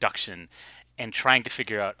Brothers production and trying to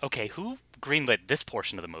figure out, okay, who greenlit this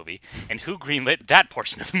portion of the movie and who greenlit that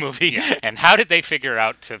portion of the movie, and how did they figure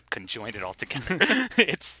out to conjoin it all together?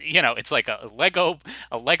 It's it's like a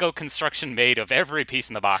Lego construction made of every piece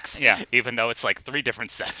in the box. Yeah. Even though it's like 3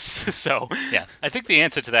 different sets. So Yeah, I think the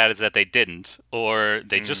answer to that is that they didn't, or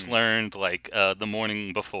they just learned like the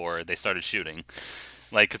morning before they started shooting.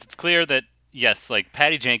 Like, 'cause it's clear that yes, like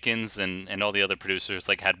Patty Jenkins and all the other producers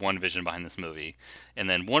like had one vision behind this movie, and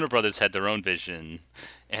then Warner Brothers had their own vision,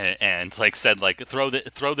 and like said like throw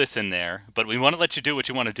this in there, but we want to let you do what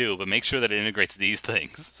you want to do, but make sure that it integrates these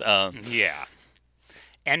things. yeah,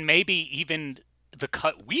 and maybe even the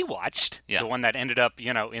cut we watched, the one that ended up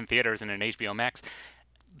in theaters and in HBO Max.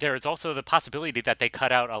 There is also the possibility that they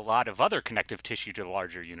cut out a lot of other connective tissue to the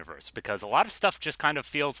larger universe, because a lot of stuff just kind of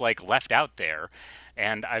feels like left out there.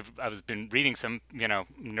 And I've been reading some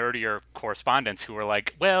nerdier correspondents who were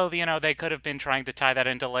like, well, they could have been trying to tie that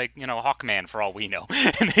into like Hawkman for all we know,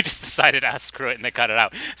 and they just decided, screw it, and they cut it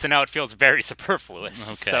out. So now it feels very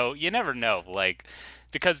superfluous. Okay. So you never know, like,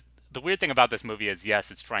 because the weird thing about this movie is,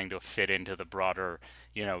 yes, it's trying to fit into the broader,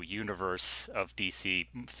 universe of DC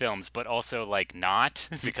films, but also like not,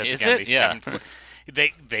 because Is again, it? Yeah.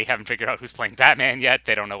 they haven't figured out who's playing Batman yet.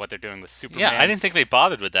 They don't know what they're doing with Superman. Yeah, I didn't think they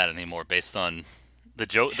bothered with that anymore, based on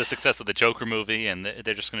the success of the Joker movie, and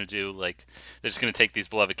they're just going to do like they're just going to take these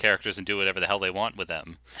beloved characters and do whatever the hell they want with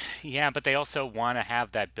them. Yeah, but they also want to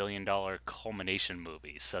have that billion-dollar culmination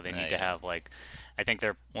movie, so they need to have like. I think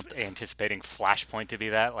they're anticipating Flashpoint to be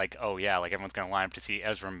that. Like, oh yeah, like everyone's going to line up to see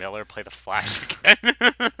Ezra Miller play the Flash again.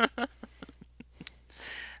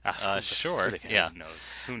 Sure. Yeah.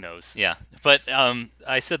 Who knows? Yeah. But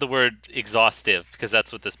I said the word exhaustive because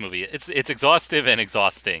that's what this movie is. It's exhaustive and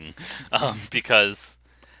exhausting because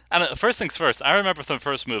I don't know, first things first. I remember from the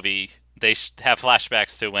first movie they have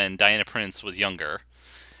flashbacks to when Diana Prince was younger.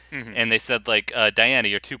 Mm-hmm. And they said like, Diana,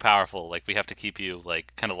 you're too powerful. Like we have to keep you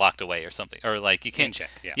like kind of locked away or something, or like you can't.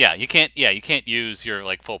 You can't use your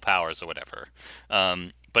like full powers or whatever.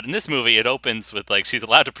 But in this movie, it opens with like she's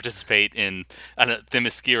allowed to participate in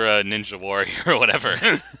Themyscira Ninja Warrior or whatever,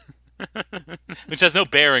 which has no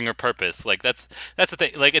bearing or purpose. Like that's the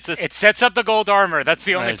thing. Like it sets up the gold armor. That's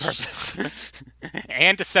the only purpose,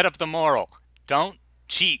 and to set up the moral. Don't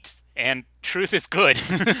cheat, and truth is good.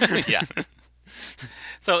 Yeah.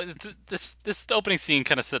 So this opening scene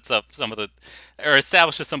kind of sets up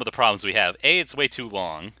establishes some of the problems we have. It's way too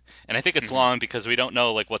long, and I think it's long because we don't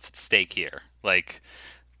know like what's at stake here. Like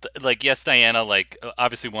yes, Diana like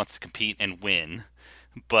obviously wants to compete and win,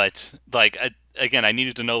 but like again, I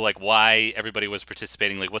needed to know like why everybody was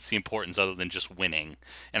participating. Like what's the importance other than just winning?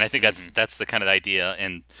 And I think that's the kind of idea,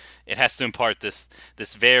 and it has to impart this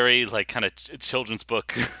very like kind of children's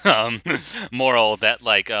book moral that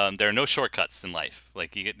like there are no shortcuts in life.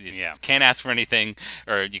 Like you can't ask for anything,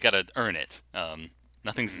 or you got to earn it.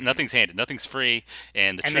 Nothing's handed, nothing's free,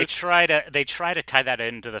 and they try to tie that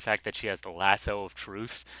into the fact that she has the lasso of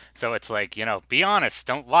truth. So it's like, be honest,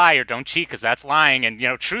 don't lie or don't cheat, because that's lying, and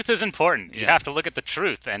truth is important. You have to look at the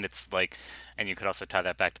truth, and it's like, and you could also tie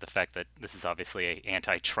that back to the fact that this is obviously a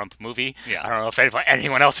anti-Trump movie. Yeah. I don't know if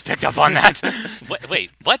anyone else picked up on that. Wait,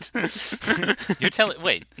 what? You're telling?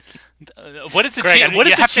 Wait, what does Greg, what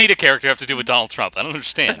does the cheetah character have to do with Donald Trump? I don't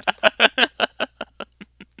understand.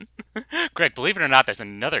 Greg, believe it or not, there's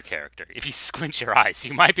another character. If you squint your eyes,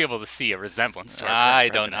 you might be able to see a resemblance to our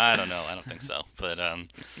president. I don't know. I don't think so. But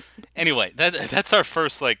anyway, that's our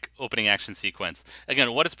first like opening action sequence.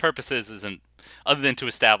 Again, what its purpose isn't other than to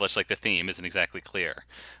establish like the theme isn't exactly clear.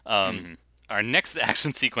 Our next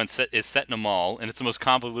action sequence is set in a mall, and it's the most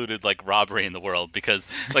convoluted like robbery in the world, because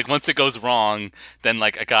like once it goes wrong, then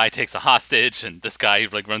like a guy takes a hostage, and this guy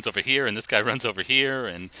like runs over here, and this guy runs over here,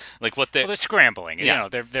 and like they're scrambling. Yeah.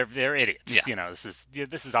 They're idiots. Yeah.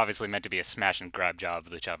 This is obviously meant to be a smash and grab job,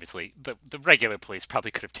 which obviously the regular police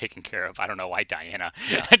probably could have taken care of. I don't know why Diana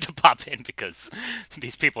had to pop in, because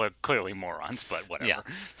these people are clearly morons, but whatever. Yeah.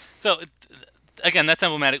 So. Again, that's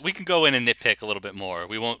emblematic. We can go in and nitpick a little bit more.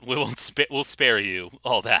 We'll spare you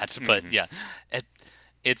all that. But yeah,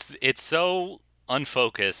 it's so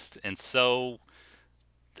unfocused and so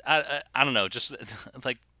I don't know. Just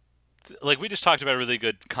like we just talked about a really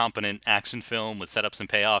good, competent action film with setups and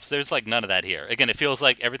payoffs. There's like none of that here. Again, it feels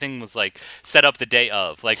like everything was like set up the day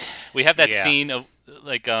of. Like we have that scene of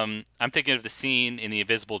like I'm thinking of the scene in The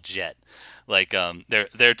Invisible Jet. Like there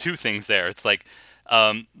are two things there. It's like.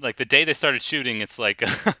 like the day they started shooting, it's like,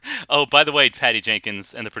 oh, by the way, Patty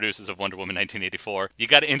Jenkins and the producers of Wonder Woman 1984, you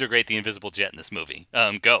got to integrate the invisible jet in this movie.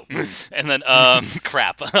 Go. And then,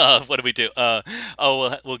 crap. What do we do?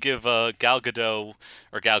 We'll give Gal Gadot,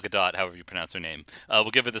 or Gal Gadot, however you pronounce her name.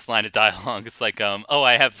 We'll give her this line of dialogue. It's like,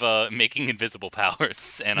 I have making invisible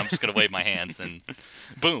powers, and I'm just gonna wave my hands, and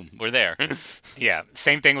boom, we're there. Yeah,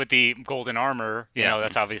 same thing with the golden armor. You Yeah. know,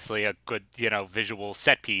 that's obviously a good, visual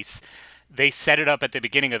set piece. They set it up at the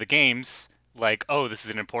beginning of the games, like, oh, this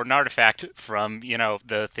is an important artifact from,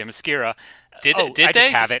 the Themyscira. Did I they?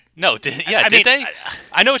 just have it. No, did they?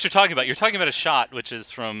 I know what you're talking about. You're talking about a shot which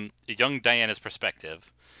is from young Diana's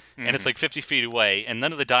perspective, and it's like 50 feet away, and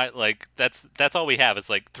none of the that's all we have is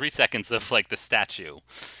like 3 seconds of like the statue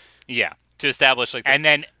Yeah. to establish like.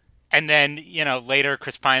 And then, later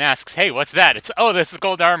Chris Pine asks, hey, what's that? It's, this is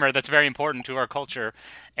gold armor. That's very important to our culture.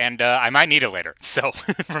 And I might need it later. So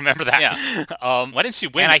remember that. Yeah. Why didn't she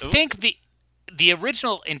win? And I think the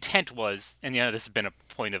original intent was, and this has been a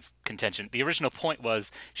point of contention, the original point was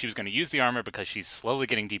she was going to use the armor because she's slowly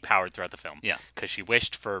getting depowered throughout the film. Yeah. Because she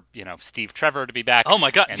wished for, Steve Trevor to be back. Oh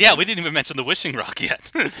my God. And Yeah, then- we didn't even mention the wishing rock yet.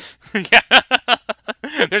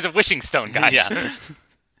 There's a wishing stone, guys. Yeah.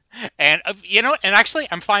 And and actually,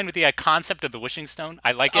 I'm fine with the concept of the wishing stone.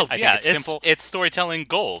 I like it. I think it's simple. It's storytelling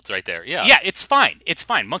gold right there. Yeah. Yeah, it's fine. It's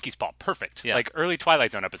fine. Monkey's Paw, perfect. Yeah. Like early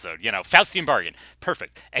Twilight Zone episode, Faustian bargain,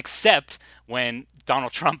 perfect. Except when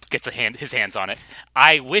Donald Trump gets his hands on it.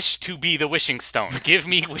 I wish to be the wishing stone. Give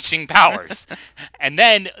me wishing powers. And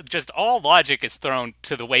then just all logic is thrown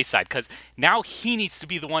to the wayside because now he needs to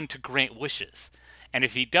be the one to grant wishes. And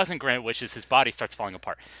if he doesn't grant wishes, his body starts falling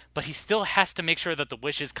apart. But he still has to make sure that the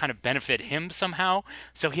wishes kind of benefit him somehow.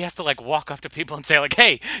 So he has to walk up to people and say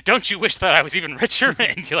hey, don't you wish that I was even richer?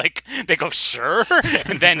 And they go, sure.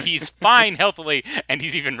 And then he's fine healthily, and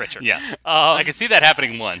he's even richer. Yeah. I can see that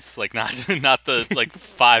happening once, not the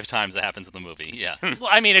 5 times it happens in the movie. Yeah. Well,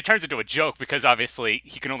 I mean, it turns into a joke because obviously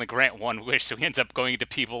he can only grant one wish, so he ends up going to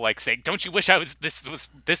people saying, "Don't you wish I was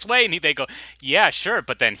this way?" And they go, "Yeah, sure,"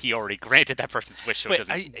 but then he already granted that person's wish, so it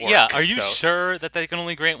doesn't work. Yeah, are you sure that they can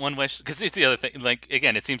only grant one wish? Because it's the other thing.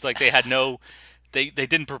 Again, it seems like they had they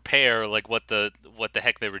didn't prepare what the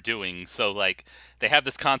heck they were doing. So they have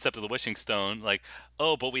this concept of the wishing stone.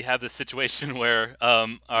 But we have this situation where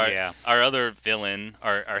our other villain,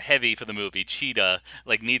 our heavy for the movie, Cheetah,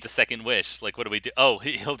 needs a second wish. What do we do? Oh,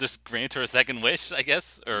 he'll just grant her a second wish, I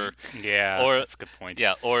guess, or that's a good point.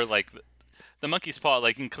 Yeah, or the monkey's paw,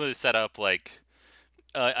 you can clearly set up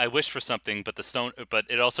I wish for something, but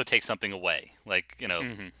it also takes something away.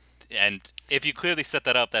 And if you clearly set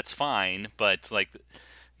that up, that's fine. But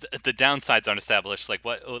the downsides aren't established.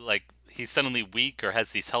 He's suddenly weak or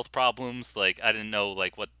has these health problems. I didn't know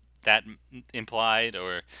what that implied,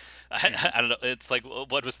 or I don't know. It's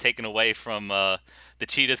what was taken away from the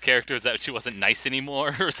Cheetah's character is that she wasn't nice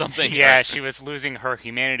anymore or something. Yeah, she was losing her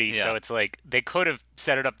humanity. Yeah. So it's they could have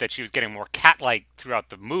set it up that she was getting more cat-like throughout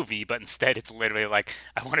the movie, but instead it's literally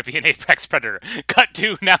I want to be an apex predator. Cut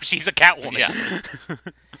to now she's a Catwoman. Yeah.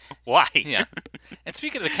 Why? Yeah. And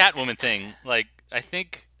speaking of the Catwoman thing, I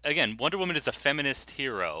think again, Wonder Woman is a feminist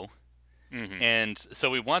hero. Mm-hmm. And so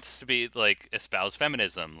we want this to be espouse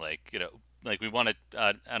feminism, we want to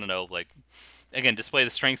I don't know, again, display the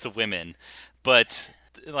strengths of women, but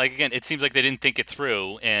again, it seems like they didn't think it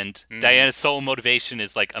through, and Diana's sole motivation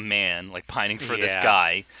is a man pining for this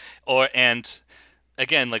guy, and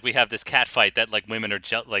again, we have this cat fight that women are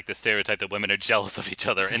the stereotype that women are jealous of each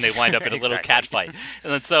other, and they wind up in a little cat fight,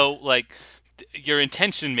 and then so your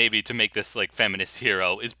intention maybe to make this feminist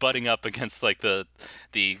hero is butting up against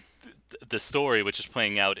the story, which is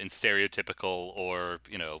playing out in stereotypical or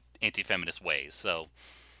anti-feminist ways. So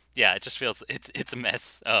yeah, it just feels it's a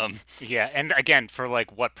mess. Yeah, and again, for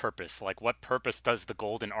what purpose? What purpose does the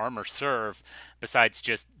golden armor serve besides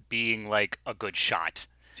just being a good shot?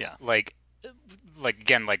 Yeah.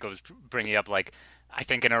 Again, I was bringing up I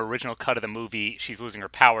think in her original cut of the movie, she's losing her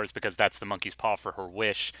powers because that's the monkey's paw for her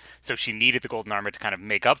wish. So she needed the golden armor to kind of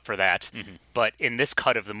make up for that. Mm-hmm. But in this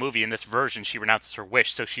cut of the movie, in this version, she renounces her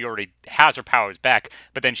wish, so she already has her powers back,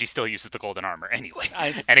 but then she still uses the golden armor anyway.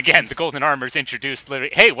 And again, the golden armor is introduced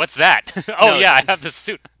literally, hey, what's that? I have this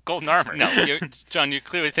suit. Golden armor. No, John, you're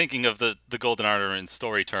clearly thinking of the golden armor in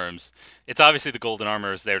story terms. It's obviously the golden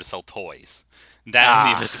armor is there to sell toys. That and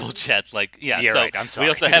the invisible jet, You're right, I'm sorry. We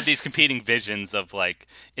also have these competing visions of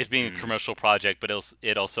it being a commercial project, but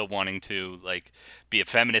it also wanting to be a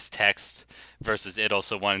feminist text versus it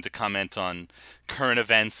also wanting to comment on current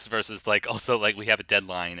events versus also we have a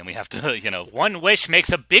deadline and we have to one wish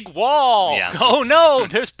makes a big wall. Yeah. Oh no,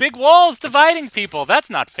 there's big walls dividing people. That's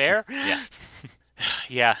not fair. Yeah.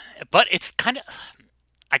 Yeah, but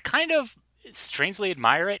I kind of strangely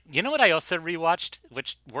admire it. You know what I also rewatched,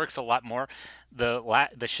 which works a lot more, the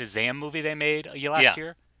Shazam movie they made Yeah. last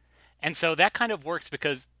year, and so that kind of works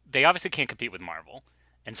because they obviously can't compete with Marvel.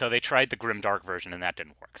 And so they tried the grim dark version and that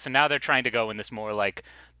didn't work. So now they're trying to go in this more like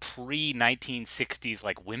pre 1960s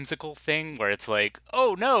like whimsical thing where it's like,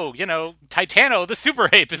 "Oh no, Titano the super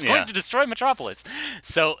ape is Yeah. going to destroy Metropolis."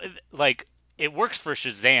 So like it works for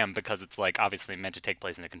Shazam because it's like obviously meant to take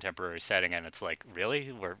place in a contemporary setting and it's like,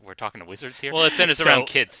 "Really? We're talking to wizards here?" Well, it's centers So- around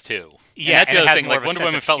kids too. Yeah, and that's and the it other has thing. more Like of a Wonder sense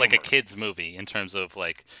Woman of felt like a humor. kids movie in terms of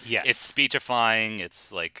like Yes. it's speechifying.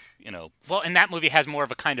 It's like Well, and that movie has more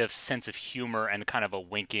of a kind of sense of humor and kind of a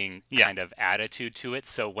winking Yeah. kind of attitude to it.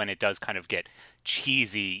 So when it does kind of get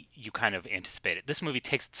cheesy, you kind of anticipate it. This movie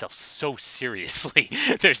takes itself so seriously.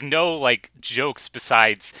 There's no like jokes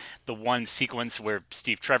besides the one sequence where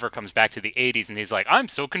Steve Trevor comes back to the 80s and he's like, "I'm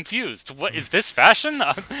so confused. What is this fashion?"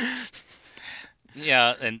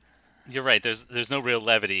 yeah, and you're right. There's no real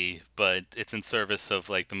levity, but it's in service of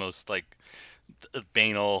like the most like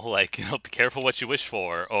banal, like be careful what you wish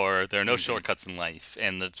for, or there are no shortcuts in life,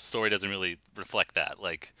 and the story doesn't really reflect that.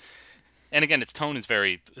 Like, and again, its tone is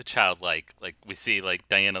very childlike. Like we see like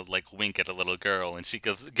Diana like wink at a little girl, and she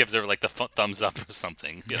gives her like the thumbs up or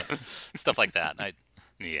something, stuff like that.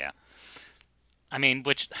 Yeah. I mean,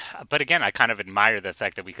 but again, I kind of admire the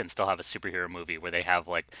fact that we can still have a superhero movie where they have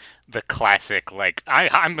like the classic, like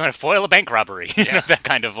I'm going to foil a bank robbery, that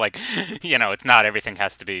kind of like, it's not everything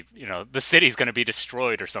has to be, the city's going to be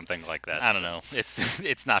destroyed or something like that. I don't know.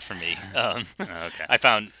 It's not for me. Okay.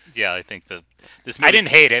 I think this movie. I didn't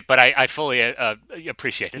hate it, but I fully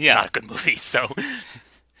appreciate it. It's not a good movie, so.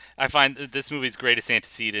 I find that this movie's greatest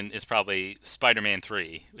antecedent is probably Spider-Man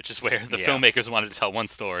 3, which is where the Yeah. filmmakers wanted to tell one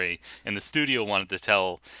story, and the studio wanted to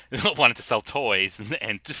sell toys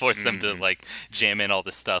and to force them to like jam in all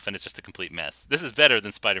this stuff, and it's just a complete mess. This is better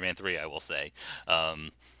than Spider-Man 3, I will say.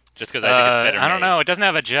 Just because I think it's better. I don't made. know. It doesn't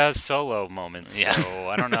have a jazz solo moment, Yeah. so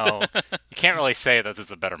I don't know. You can't really say that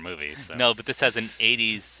it's a better movie. So. No, but this has an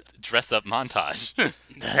 '80s dress-up montage.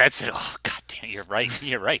 That's it. Oh, god damn, you're right.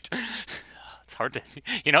 You're right. It's hard to,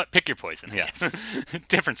 you know what? Pick your poison. I Yes. guess.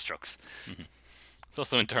 Different strokes. It's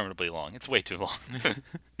also interminably long. It's way too long.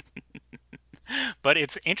 But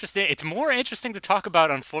it's interesting. It's more interesting to talk about,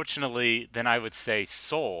 unfortunately, than I would say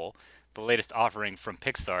Soul, the latest offering from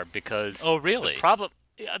Pixar, because Oh, really?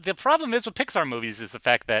 the problem is with Pixar movies is the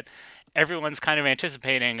fact that everyone's kind of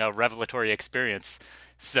anticipating a revelatory experience.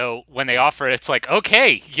 So when they offer it, it's like,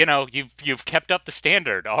 okay, you've kept up the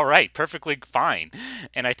standard. All right, perfectly fine.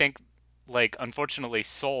 And I think, like, unfortunately,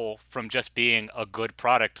 Soul, from just being a good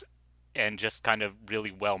product and just kind of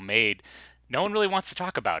really well made, no one really wants to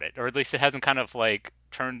talk about it, or at least it hasn't kind of like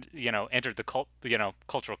entered the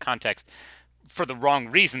cultural context for the wrong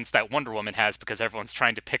reasons that Wonder Woman has, because everyone's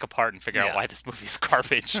trying to pick apart and figure out Yeah. why this movie is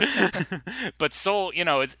garbage. But Soul,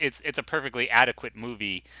 it's a perfectly adequate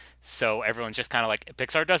movie, so everyone's just kind of like,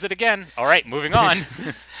 Pixar does it again. All right, moving on.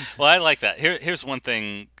 Well, I like that. Here's one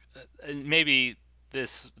thing. Maybe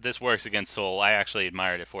this works against Soul. I actually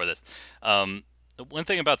admired it for this. One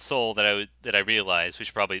thing about Soul that I realized, we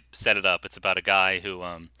should probably set it up. It's about a guy who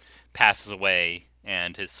passes away,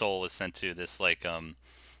 and his soul is sent to this like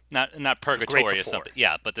not purgatory or before. something.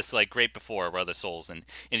 Yeah, but this like great before where other souls, and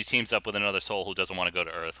he teams up with another soul who doesn't want to go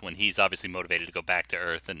to Earth when he's obviously motivated to go back to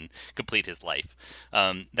Earth and complete his life.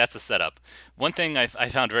 That's the setup. One thing I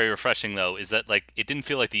found very refreshing though is that like it didn't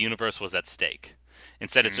feel like the universe was at stake.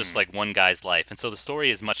 Instead, it's just like one guy's life, and so the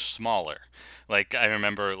story is much smaller. Like I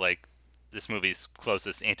remember like this movie's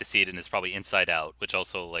closest antecedent is probably Inside Out, which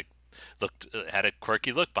also like had a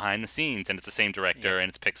quirky look behind the scenes, and it's the same director and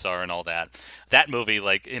it's Pixar and all that. That movie,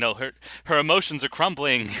 like her emotions are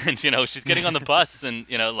crumbling, and she's getting on the bus, and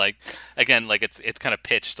like again, like it's kind of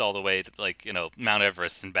pitched all the way to like Mount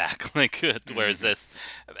Everest and back. Like whereas this,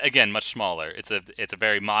 again, much smaller. It's a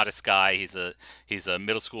very modest guy. He's a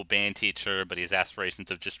middle school band teacher, but he has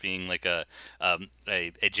aspirations of just being like a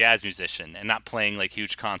jazz musician and not playing like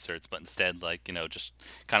huge concerts, but instead like just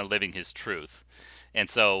kind of living his truth. And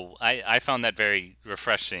so I found that very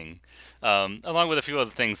refreshing, along with a few other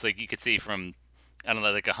things like you could see from, I don't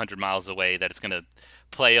know, like 100 miles away that it's going to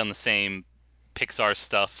play on the same Pixar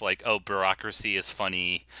stuff, like, oh, bureaucracy is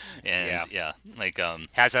funny, and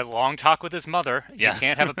Has a long talk with his mother. Yeah. You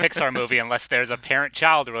can't have a Pixar movie unless there's a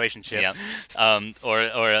parent-child relationship. Yeah, or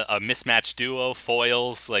a mismatched duo,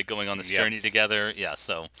 foils, like going on this journey together. Yeah,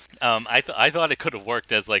 so I thought it could have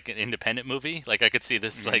worked as like an independent movie. Like I could see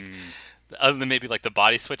this like. Other than maybe like the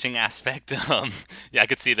body switching aspect, I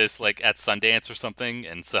could see this like at Sundance or something,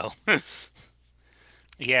 and so.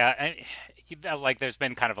 like there's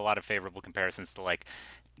been kind of a lot of favorable comparisons to like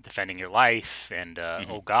Defending Your Life and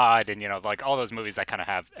Oh God, and like all those movies that kind of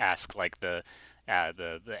have ask like the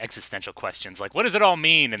existential questions, like what does it all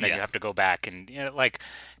mean, and then you have to go back and like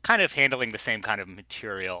kind of handling the same kind of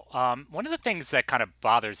material. One of the things that kind of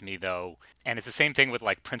bothers me though, and it's the same thing with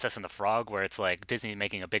like Princess and the Frog, where it's like Disney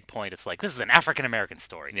making a big point. It's like, this is an African American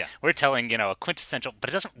story. Yeah, we're telling a quintessential, but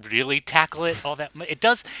it doesn't really tackle it all that much.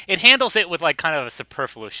 It handles it with like kind of a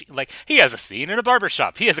superfluous, like he has a scene in a barber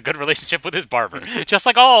shop. He has a good relationship with his barber, just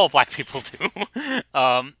like all black people do.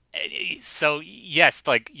 So yes,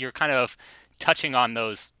 like you're kind of touching on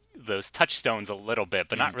those touchstones a little bit,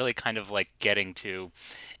 but not really kind of like getting to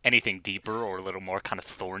anything deeper or a little more kind of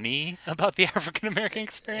thorny about the African American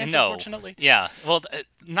experience. No, unfortunately. Yeah, well,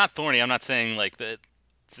 not thorny. I'm not saying like that.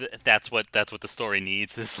 That's what the story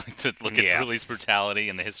needs, is like to look at police brutality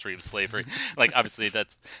and the history of slavery. Like obviously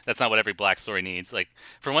that's not what every black story needs. Like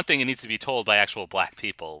for one thing, it needs to be told by actual black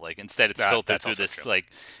people. Like instead it's filtered through this like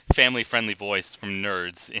family friendly voice from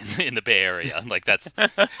nerds in the Bay Area. Like that's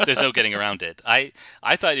there's no getting around it. I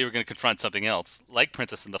thought you were going to confront something else, like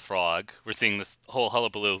Princess and the Frog. We're seeing this whole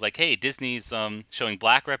hullabaloo, like, hey, Disney's showing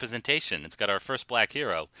black representation. It's got our first black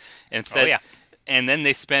hero, and instead. And then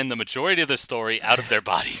they spend the majority of the story out of their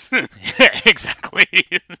bodies. Exactly.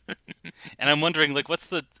 And I'm wondering, like,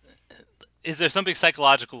 is there something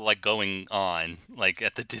psychological like going on, like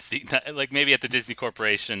at the Disney, like maybe at the Disney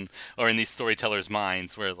Corporation or in these storytellers'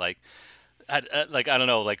 minds, where like, I don't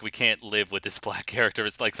know, like we can't live with this black character.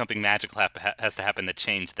 It's like something magical has to happen to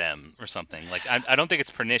change them or something. Like I don't think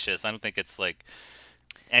it's pernicious. I don't think it's like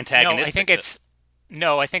antagonistic. I think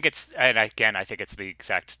it's, and again, I think it's the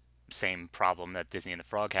exact same problem that Disney and the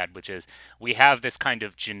Frog had, which is we have this kind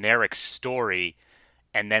of generic story,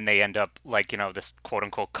 and then they end up like this quote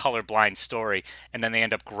unquote colorblind story, and then they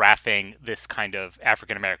end up graphing this kind of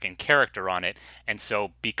African American character on it. And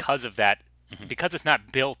so because of that, because it's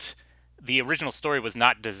not built, the original story was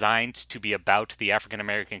not designed to be about the African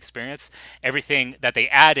American experience. Everything that they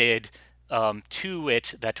added to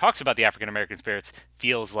it that talks about the African American experience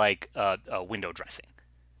feels like a window dressing.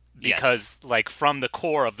 Because like from the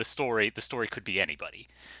core of the story could be anybody.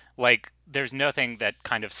 Like there's nothing that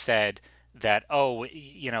kind of said that,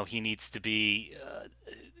 he needs to be,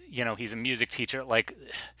 he's a music teacher. Like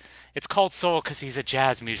it's called soul because he's a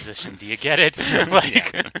jazz musician. Do you get it?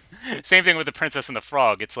 Same thing with the Princess and the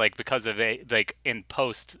Frog. It's like because of in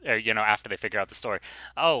post, or, after they figure out the story,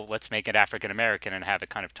 let's make it African American and have it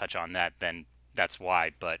kind of touch on that. Then that's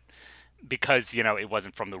why. But because it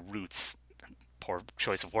wasn't from the roots. Poor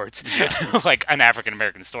choice of words, like an African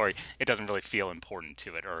American story, it doesn't really feel important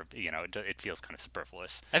to it, or it feels kind of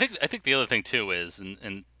superfluous. I think the other thing too is,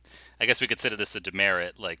 and I guess we consider this a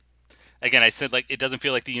demerit. Like again, I said like it doesn't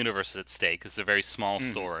feel like the universe is at stake. It's a very small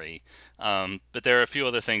story, but there are a few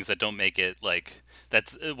other things that don't make it like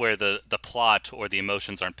that's where the plot or the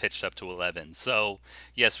emotions aren't pitched up to 11. So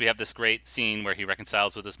yes, we have this great scene where he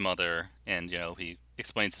reconciles with his mother, and he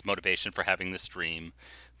explains his motivation for having this dream,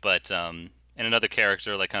 but and another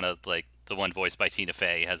character, like kind of like the one voiced by Tina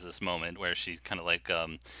Fey, has this moment where she kind of like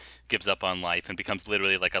gives up on life and becomes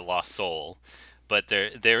literally like a lost soul. But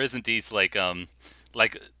there isn't these like Pixar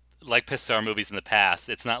movies in the past.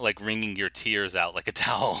 It's not like wringing your tears out like a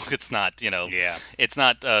towel. It's not It's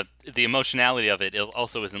not the emotionality of it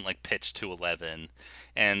also isn't like pitched to 11.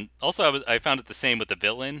 And also, I found it the same with the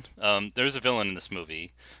villain. There's a villain in this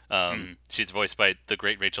movie. She's voiced by the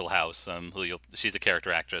great Rachel House, she's a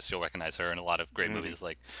character actress. You'll recognize her in a lot of great movies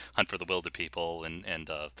like Hunt for the Wilderpeople and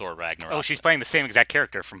Thor Ragnarok. Oh, she's playing the same exact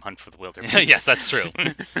character from Hunt for the Wilderpeople. Yes, that's true.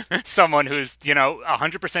 Someone who's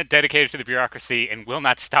 100% dedicated to the bureaucracy and will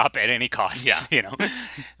not stop at any cost. Yeah,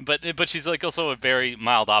 but she's like also a very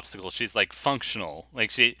mild obstacle. She's like functional.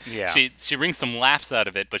 Like she wrings some laughs out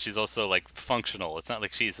of it, but she's also like functional. It's not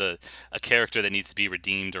like she's a character that needs to be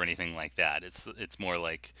redeemed or anything like that. It's more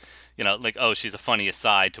like, she's a funny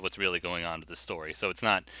aside to what's really going on to the story. So it's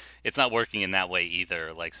not working in that way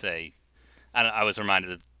either. Like say, I was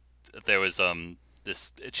reminded that there was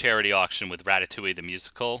this charity auction with Ratatouille the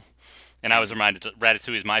musical, and I was reminded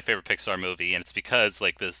Ratatouille is my favorite Pixar movie, and it's because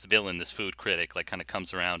like this villain, this food critic, like kind of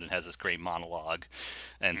comes around and has this great monologue,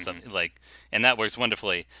 and and that works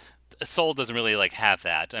wonderfully. Soul doesn't really like have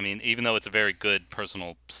that. I mean, even though it's a very good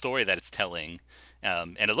personal story that it's telling,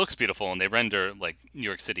 and it looks beautiful, and they render like New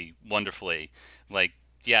York City wonderfully. Like,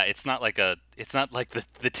 yeah, it's not like the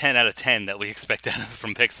 10 out of 10 that we expect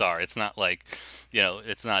from Pixar. It's not like,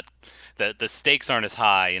 it's not the stakes aren't as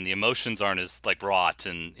high and the emotions aren't as like wrought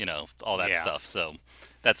and all that stuff. So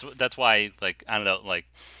that's why, like, I don't know, like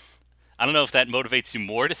I don't know if that motivates you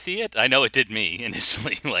more to see it. I know it did me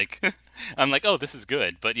initially. Like, I'm like, oh, this is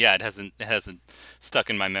good, but yeah, it hasn't stuck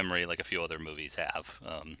in my memory like a few other movies have.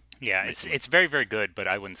 Yeah, recently. it's very, very good, but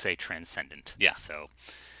I wouldn't say transcendent. Yeah. So,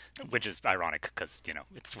 which is ironic because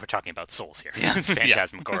we're talking about souls here, Yeah.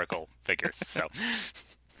 phantasmagorical figures. So,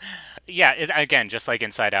 yeah, again, just like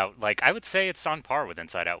Inside Out, like I would say it's on par with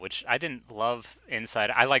Inside Out, which I didn't love Inside.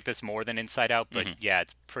 I like this more than Inside Out, but yeah,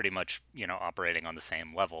 it's pretty much operating on the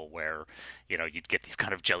same level where you'd get these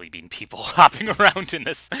kind of jelly bean people hopping around in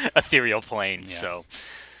this ethereal plane. Yeah. So,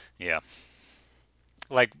 yeah,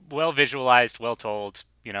 like well visualized, well told,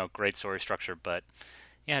 great story structure, but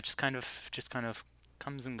yeah, it just kind of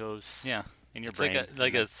comes and goes. Yeah. In your It's brain.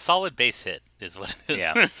 like a solid base hit is what it is.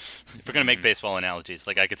 Yeah. If we're gonna make baseball analogies,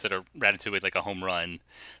 like I consider Ratatouille like a home run,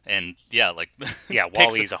 and yeah, like Yeah,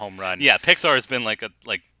 WALL-E's a home run. Yeah, Pixar has been like I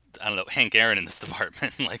don't know, Hank Aaron in this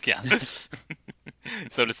department. Like, yeah.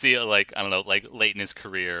 So to see it like I don't know, like late in his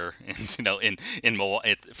career, and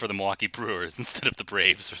for the Milwaukee Brewers instead of the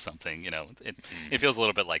Braves or something, it feels a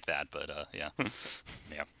little bit like that. But yeah.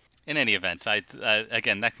 Yeah. In any event,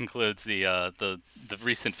 again that concludes the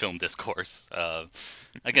recent film discourse.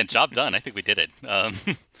 Again, job done. I think we did it.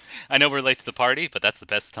 I know we're late to the party, but that's the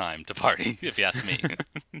best time to party, if you ask me.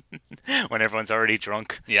 When everyone's already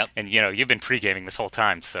drunk. Yep. And you've been pre-gaming this whole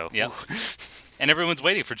time, so. Yep. And everyone's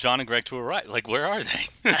waiting for John and Greg to arrive. Like, where are they?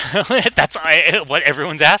 That's what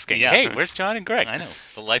everyone's asking. Yeah. Hey, where's John and Greg? I know.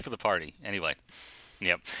 The life of the party. Anyway.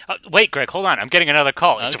 Yep. Wait, Greg, hold on. I'm getting another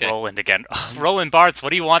call. It's Okay. Roland again. Roland Bartz, what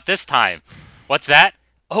do you want this time? What's that?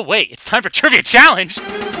 Oh, wait, it's time for Trivia Challenge.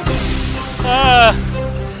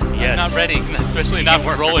 Yes. Not ready, especially not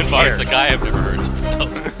for Roland Bartz, a guy I've never heard of. So.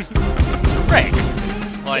 Greg,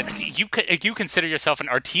 Well, you consider yourself an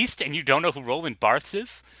artiste and you don't know who Roland Barthes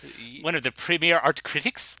is? One of the premier art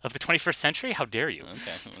critics of the 21st century? How dare you?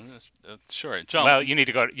 Okay. Sure. John. Well, you need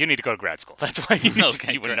to go to grad school. That's why you need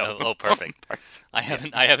Okay, you would know. Oh, perfect. I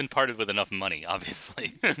haven't parted with enough money,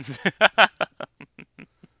 obviously.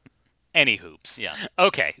 Any hoops. Yeah.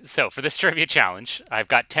 Okay, so for this trivia challenge, I've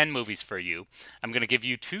got 10 movies for you. I'm going to give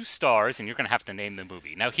you 2 stars, and you're going to have to name the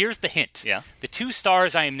movie. Now, here's the hint. Yeah. The 2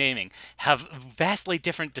 stars I am naming have vastly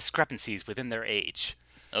different discrepancies within their age.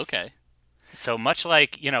 Okay. So much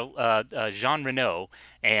like Jean Reno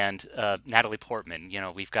and Natalie Portman,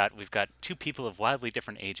 we've got 2 people of wildly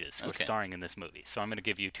different ages who are starring in this movie. So I'm going to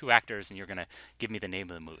give you 2 actors, and you're going to give me the name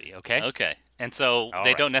of the movie. Okay? Okay. And so All they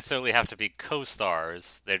right. don't necessarily have to be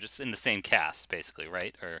co-stars. They're just in the same cast, basically,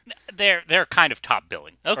 right? Or They're kind of top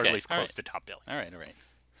billing, or Okay, at least all close right. to top billing. all right.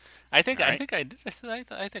 I think All I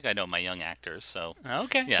right. think I know my young actors. So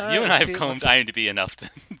Okay. yeah, all you right, and I let's have see, combed let's- IMDb enough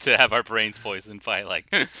to have our brains poisoned by like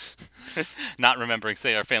not remembering,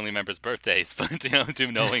 say, our family members' birthdays, but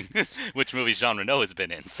do knowing which movies Jean Reno has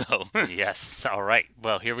been in. So Yes. All right.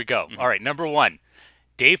 Well, here we go. All right. Number 1,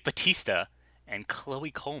 Dave Bautista and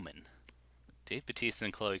Chloe Coleman. Dave Bautista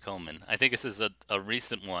and Chloe Coleman. I think this is a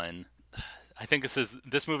recent one. I think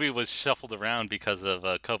this movie was shuffled around because of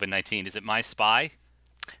COVID-19. Is it My Spy?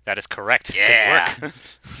 That is correct. Yeah. Good work.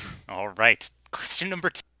 All right. Question number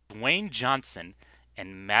 2, Dwayne Johnson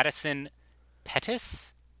and Madison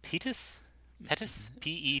Pettis. Pettis. Pettis.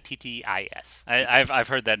 I've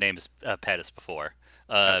heard that name is Pettis before.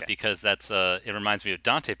 Okay. Because that's it reminds me of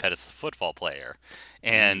Dante Pettis, the football player,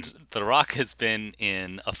 and The Rock has been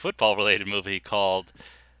in a football-related movie called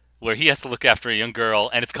where he has to look after a young girl,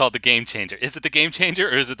 and it's called The Game Changer. Is it The Game Changer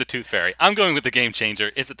or is it The Tooth Fairy? I'm going with The Game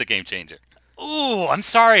Changer. Is it The Game Changer? Ooh, I'm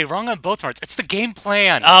sorry. Wrong on both parts. It's the game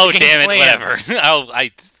plan. Oh, The Game damn it! Plan.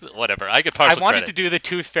 Whatever. Whatever. I get partial I wanted credit. to do the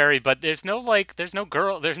Tooth Fairy, but there's no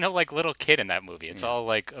little kid in that movie. It's all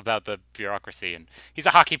like about the bureaucracy, and he's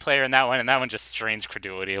a hockey player in that one, and that one just strains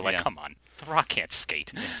credulity. Like, Yeah. come on, The Rock can't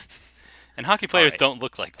skate. And hockey players right. don't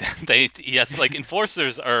look like that. Yes, like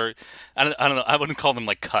enforcers are. I don't know. I wouldn't call them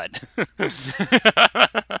like cut.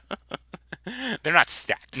 They're not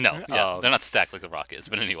stacked. No, they're not stacked like The Rock is.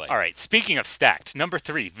 But anyway. All right. Speaking of stacked, number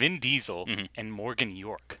 3, Vin Diesel Mm-hmm. and Morgan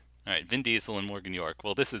York. All right, Vin Diesel and Morgan York.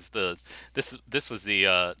 Well, this was the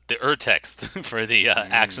text for the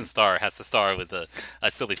action star has to star with a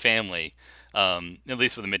silly family, at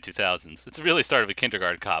least for the mid 2000s. It's really started with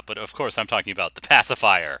Kindergarten Cop, but of course I'm talking about The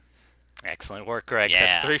Pacifier. Excellent work, Greg. Yeah.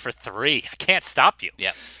 That's 3 for 3. I can't stop you.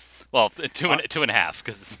 Yep. Well, two and a half,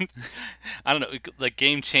 because I don't know, like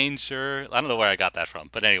Game Changer. I don't know where I got that from,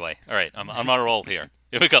 but anyway. All right, I'm on a roll here.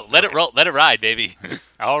 Here we go. Let it roll. Let it ride, baby.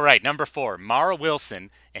 All right. Number 4, Mara Wilson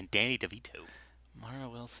and Danny DeVito. Mara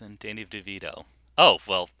Wilson, Danny DeVito. Oh,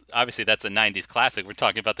 well, obviously that's a 90s classic. We're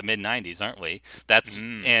talking about the mid 90s, aren't we?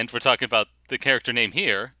 And we're talking about the character name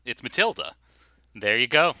here. It's Matilda. There you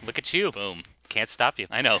go. Look at you. Boom. Can't stop you.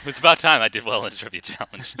 I know. It's about time I did well in a trivia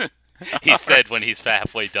challenge. He said when he's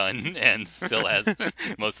halfway done and still has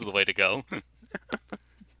most of the way to go.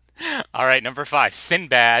 All right, number 5,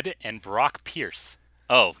 Sinbad and Brock Pierce.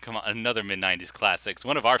 Oh, come on. Another mid-90s classics.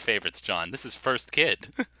 One of our favorites, John. This is First Kid.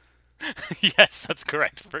 Yes, that's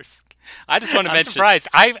correct. First, I just want to I'm mention... surprised.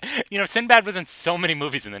 Sinbad was in so many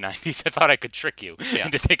movies in the 90s. I thought I could trick you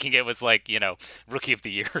into thinking it was like, Rookie of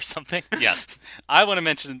the Year or something. Yeah. I want to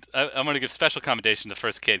mention... I want to give special commendation to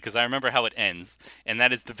First Kid because I remember how it ends, and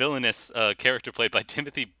that is the villainous character played by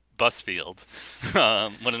Timothy Busfield,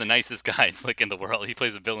 one of the nicest guys in the world. He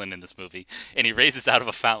plays a villain in this movie, and he raises out of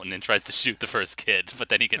a fountain and tries to shoot the first kid, but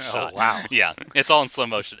then he gets shot. Wow. Yeah, it's all in slow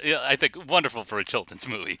motion. Yeah, I think wonderful for a children's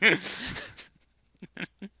movie.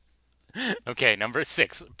 Okay, number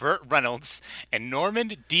 6, Burt Reynolds and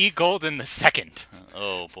Norman D. Golden II.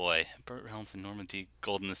 Oh boy, Burt Reynolds and Norman D.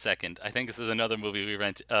 Golden II. I think this is another movie we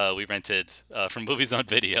rented from Movies on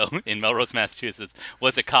Video in Melrose, Massachusetts.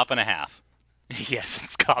 Was it Cop and a Half? Yes,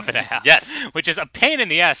 it's Cop and a Half. Yes. Which is a pain in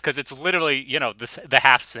the ass because it's literally, the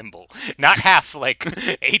half symbol. Not half like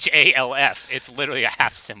HALF. It's literally a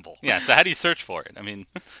half symbol. Yeah, so how do you search for it? I mean...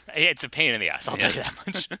 It's a pain in the ass, I'll tell you that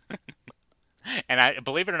much. And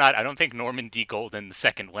believe it or not, I don't think Norman D. Golden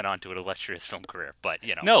II went on to an illustrious film career, but,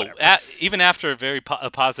 No, even after a very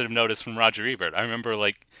positive notice from Roger Ebert. I remember,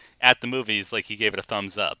 at the movies, he gave it a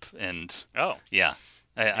thumbs up. And, yeah.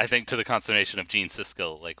 I think to the consternation of Gene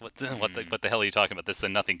Siskel, what the hell are you talking about? This is a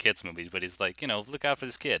nothing kids movie, but he's like, look out for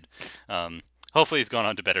this kid. Hopefully he's gone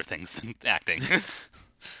on to better things than acting.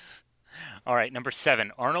 All right, number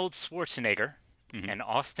 7, Arnold Schwarzenegger and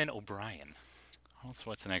Austin O'Brien. Arnold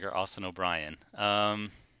Schwarzenegger, Austin O'Brien. Now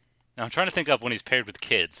I'm trying to think of when he's paired with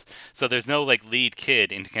kids. So there's no lead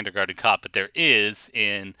kid in Kindergarten Cop, but there is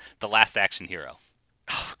in The Last Action Hero.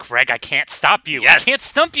 Oh, Greg, I can't stop you. Yes. I can't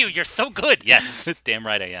stump you. You're so good. Yes, damn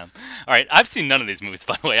right I am. All right, I've seen none of these movies,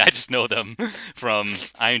 by the way. I just know them from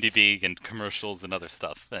IMDb and commercials and other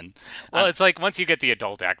stuff. And it's like once you get the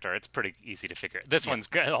adult actor, it's pretty easy to figure. This one's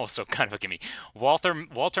also kind of a gimme. Walter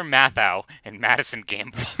Matthau and Madison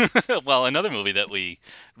Gamble. Well, another movie that we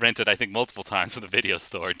rented, I think, multiple times from the video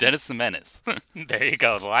store, Dennis the Menace. There you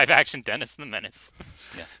go, the live-action Dennis the Menace.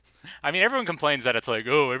 Yeah. I mean, everyone complains that it's like,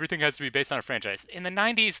 oh, everything has to be based on a franchise. In the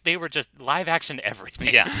 90s, they were just live-action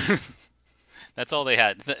everything. Yeah. That's all they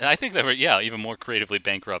had. I think they were, even more creatively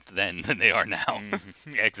bankrupt then than they are now.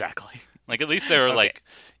 Mm-hmm. Exactly. At least they were,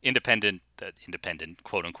 independent,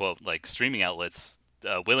 quote-unquote, streaming outlets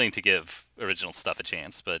willing to give original stuff a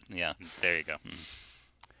chance. But, yeah. There you go.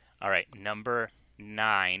 All right, number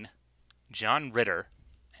 9, John Ritter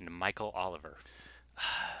and Michael Oliver.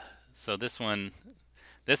 So this one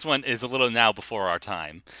is a little now before our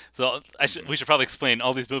time. So we should probably explain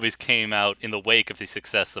all these movies came out in the wake of the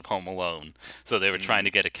success of Home Alone. So they were trying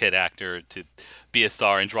to get a kid actor to be a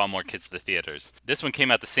star and draw more kids to the theaters. This one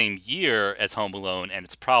came out the same year as Home Alone, and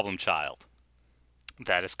it's Problem Child.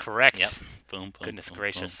 That is correct. Yep. Boom, boom, Goodness boom,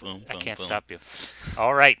 gracious. boom, boom, I can't boom. stop you.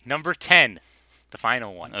 All right, number 10, the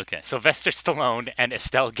final one. Okay. Sylvester Stallone and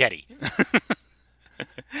Estelle Getty.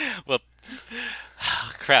 Well,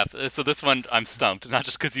 crap. So this one, I'm stumped. Not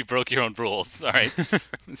just because you broke your own rules. All right.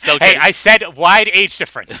 Hey, I said wide age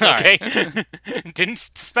difference, All okay? Didn't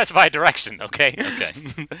specify direction, okay?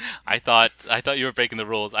 Okay. I thought you were breaking the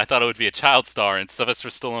rules. I thought it would be a child star, and Sylvester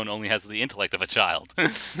Stallone only has the intellect of a child.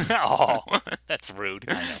 Oh, that's rude.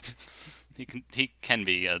 I know. He can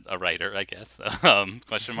be a writer, I guess.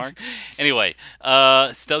 Question mark. Anyway,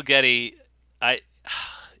 Estelle Getty,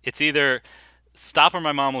 it's either Stop or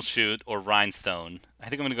My Mom Will Shoot or Rhinestone. I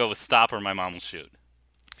think I'm going to go with Stop or My Mom Will Shoot.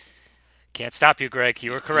 Can't stop you, Greg.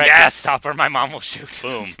 You were correct. Yes! Stop or My Mom Will Shoot.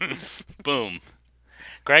 Boom. Boom.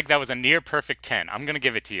 Greg, that was a near perfect 10. I'm going to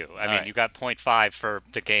give it to you. I mean, right. you got 0.5 for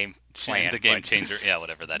the game plan. The game changer. Yeah,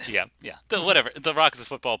 whatever that is. Yeah. Yeah. Whatever. The Rock is a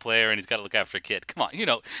football player, and he's got to look after a kid. Come on. You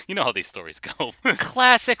know how these stories go.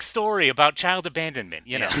 Classic story about child abandonment.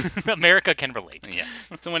 You know, America can relate. Yeah.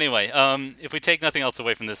 So anyway, if we take nothing else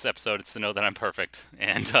away from this episode, it's to know that I'm perfect,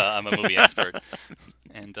 and I'm a movie expert.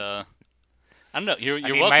 And I don't know. You're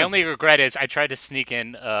welcome. My only regret is I tried to sneak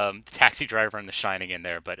in Taxi Driver and The Shining in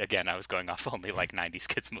there, but again, I was going off only 90s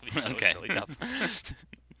kids movies, so Okay. it's really tough.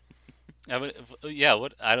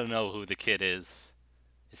 What? I don't know who the kid is.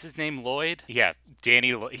 Is his name Lloyd? Yeah,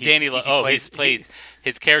 Danny. Danny Lloyd. He plays.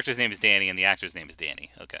 His character's name is Danny, and the actor's name is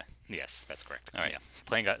Danny. Okay. Yes, that's correct. All right. Yeah.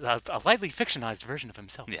 Playing a lightly fictionized version of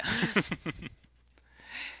himself. Yeah.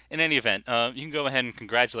 In any event, you can go ahead and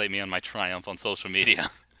congratulate me on my triumph on social media.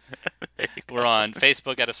 We're on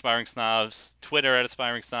Facebook at Aspiring Snobs, Twitter at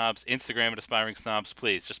Aspiring Snobs, Instagram at Aspiring Snobs.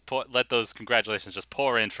 Please, just let those congratulations just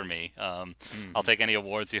pour in for me. I'll take any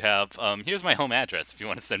awards you have. Here's my home address if you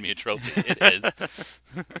want to send me a trophy. It is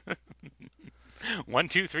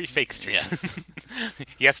 123 Fake Street. Yes.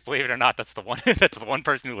 Yes, believe it or not, that's the one. That's the one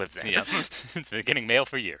person who lives there. Yep. It's been getting mail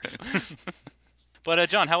for years. But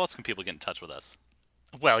John, how else can people get in touch with us?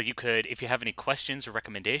 Well, you could, if you have any questions or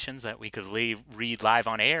recommendations that we could read live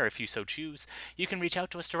on air, if you so choose, you can reach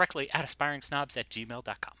out to us directly at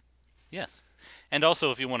aspiringsnobs@gmail.com. Yes. And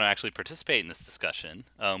also, if you want to actually participate in this discussion,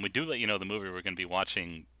 we do let you know the movie we're going to be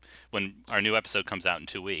watching when our new episode comes out in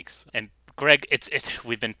 2 weeks. And Greg,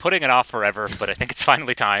 we've been putting it off forever, but I think it's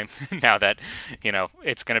finally time now that,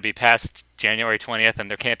 it's going to be past January 20th and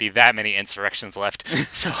there can't be that many insurrections left.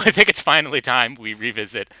 So I think it's finally time we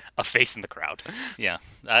revisit A Face in the Crowd. Yeah.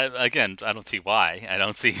 I don't see why. I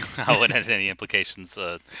don't see how it has any implications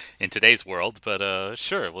in today's world, but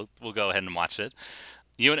sure, we'll go ahead and watch it.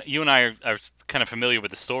 You and I are kind of familiar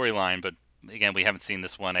with the storyline, but again, we haven't seen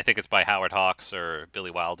this one. I think it's by Howard Hawks or Billy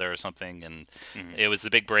Wilder or something, and it was the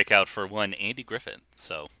big breakout for one Andy Griffith.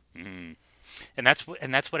 So, and that's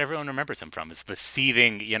what everyone remembers him from, is the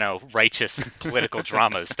seething, righteous political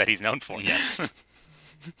dramas that he's known for. Yes.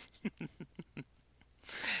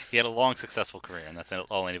 He had a long, successful career, and that's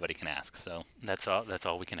all anybody can ask. So that's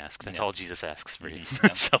all we can ask. That's all Jesus asks for you.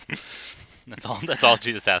 Yeah. So. That's all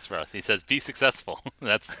Jesus asks for us. He says, "Be successful."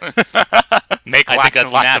 That's make lots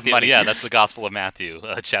and lots of money. Yeah, that's the Gospel of Matthew,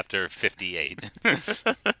 chapter 58.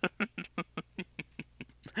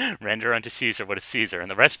 Render unto Caesar what is Caesar, and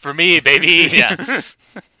the rest for me, baby. Yeah,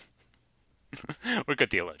 we're good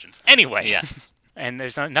theologians. Anyway, yes. And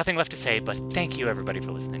there's nothing left to say, but thank you everybody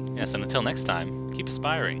for listening. Yes, and until next time, keep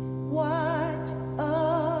aspiring. What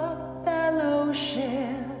a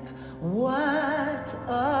fellowship. What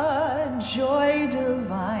a joy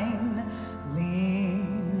divine,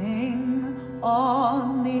 leaning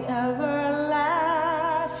on the everlasting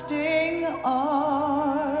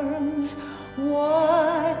arms.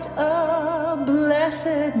 What a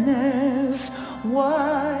blessedness,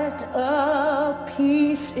 what a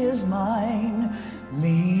peace is mine,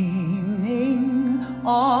 leaning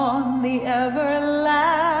on the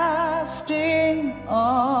everlasting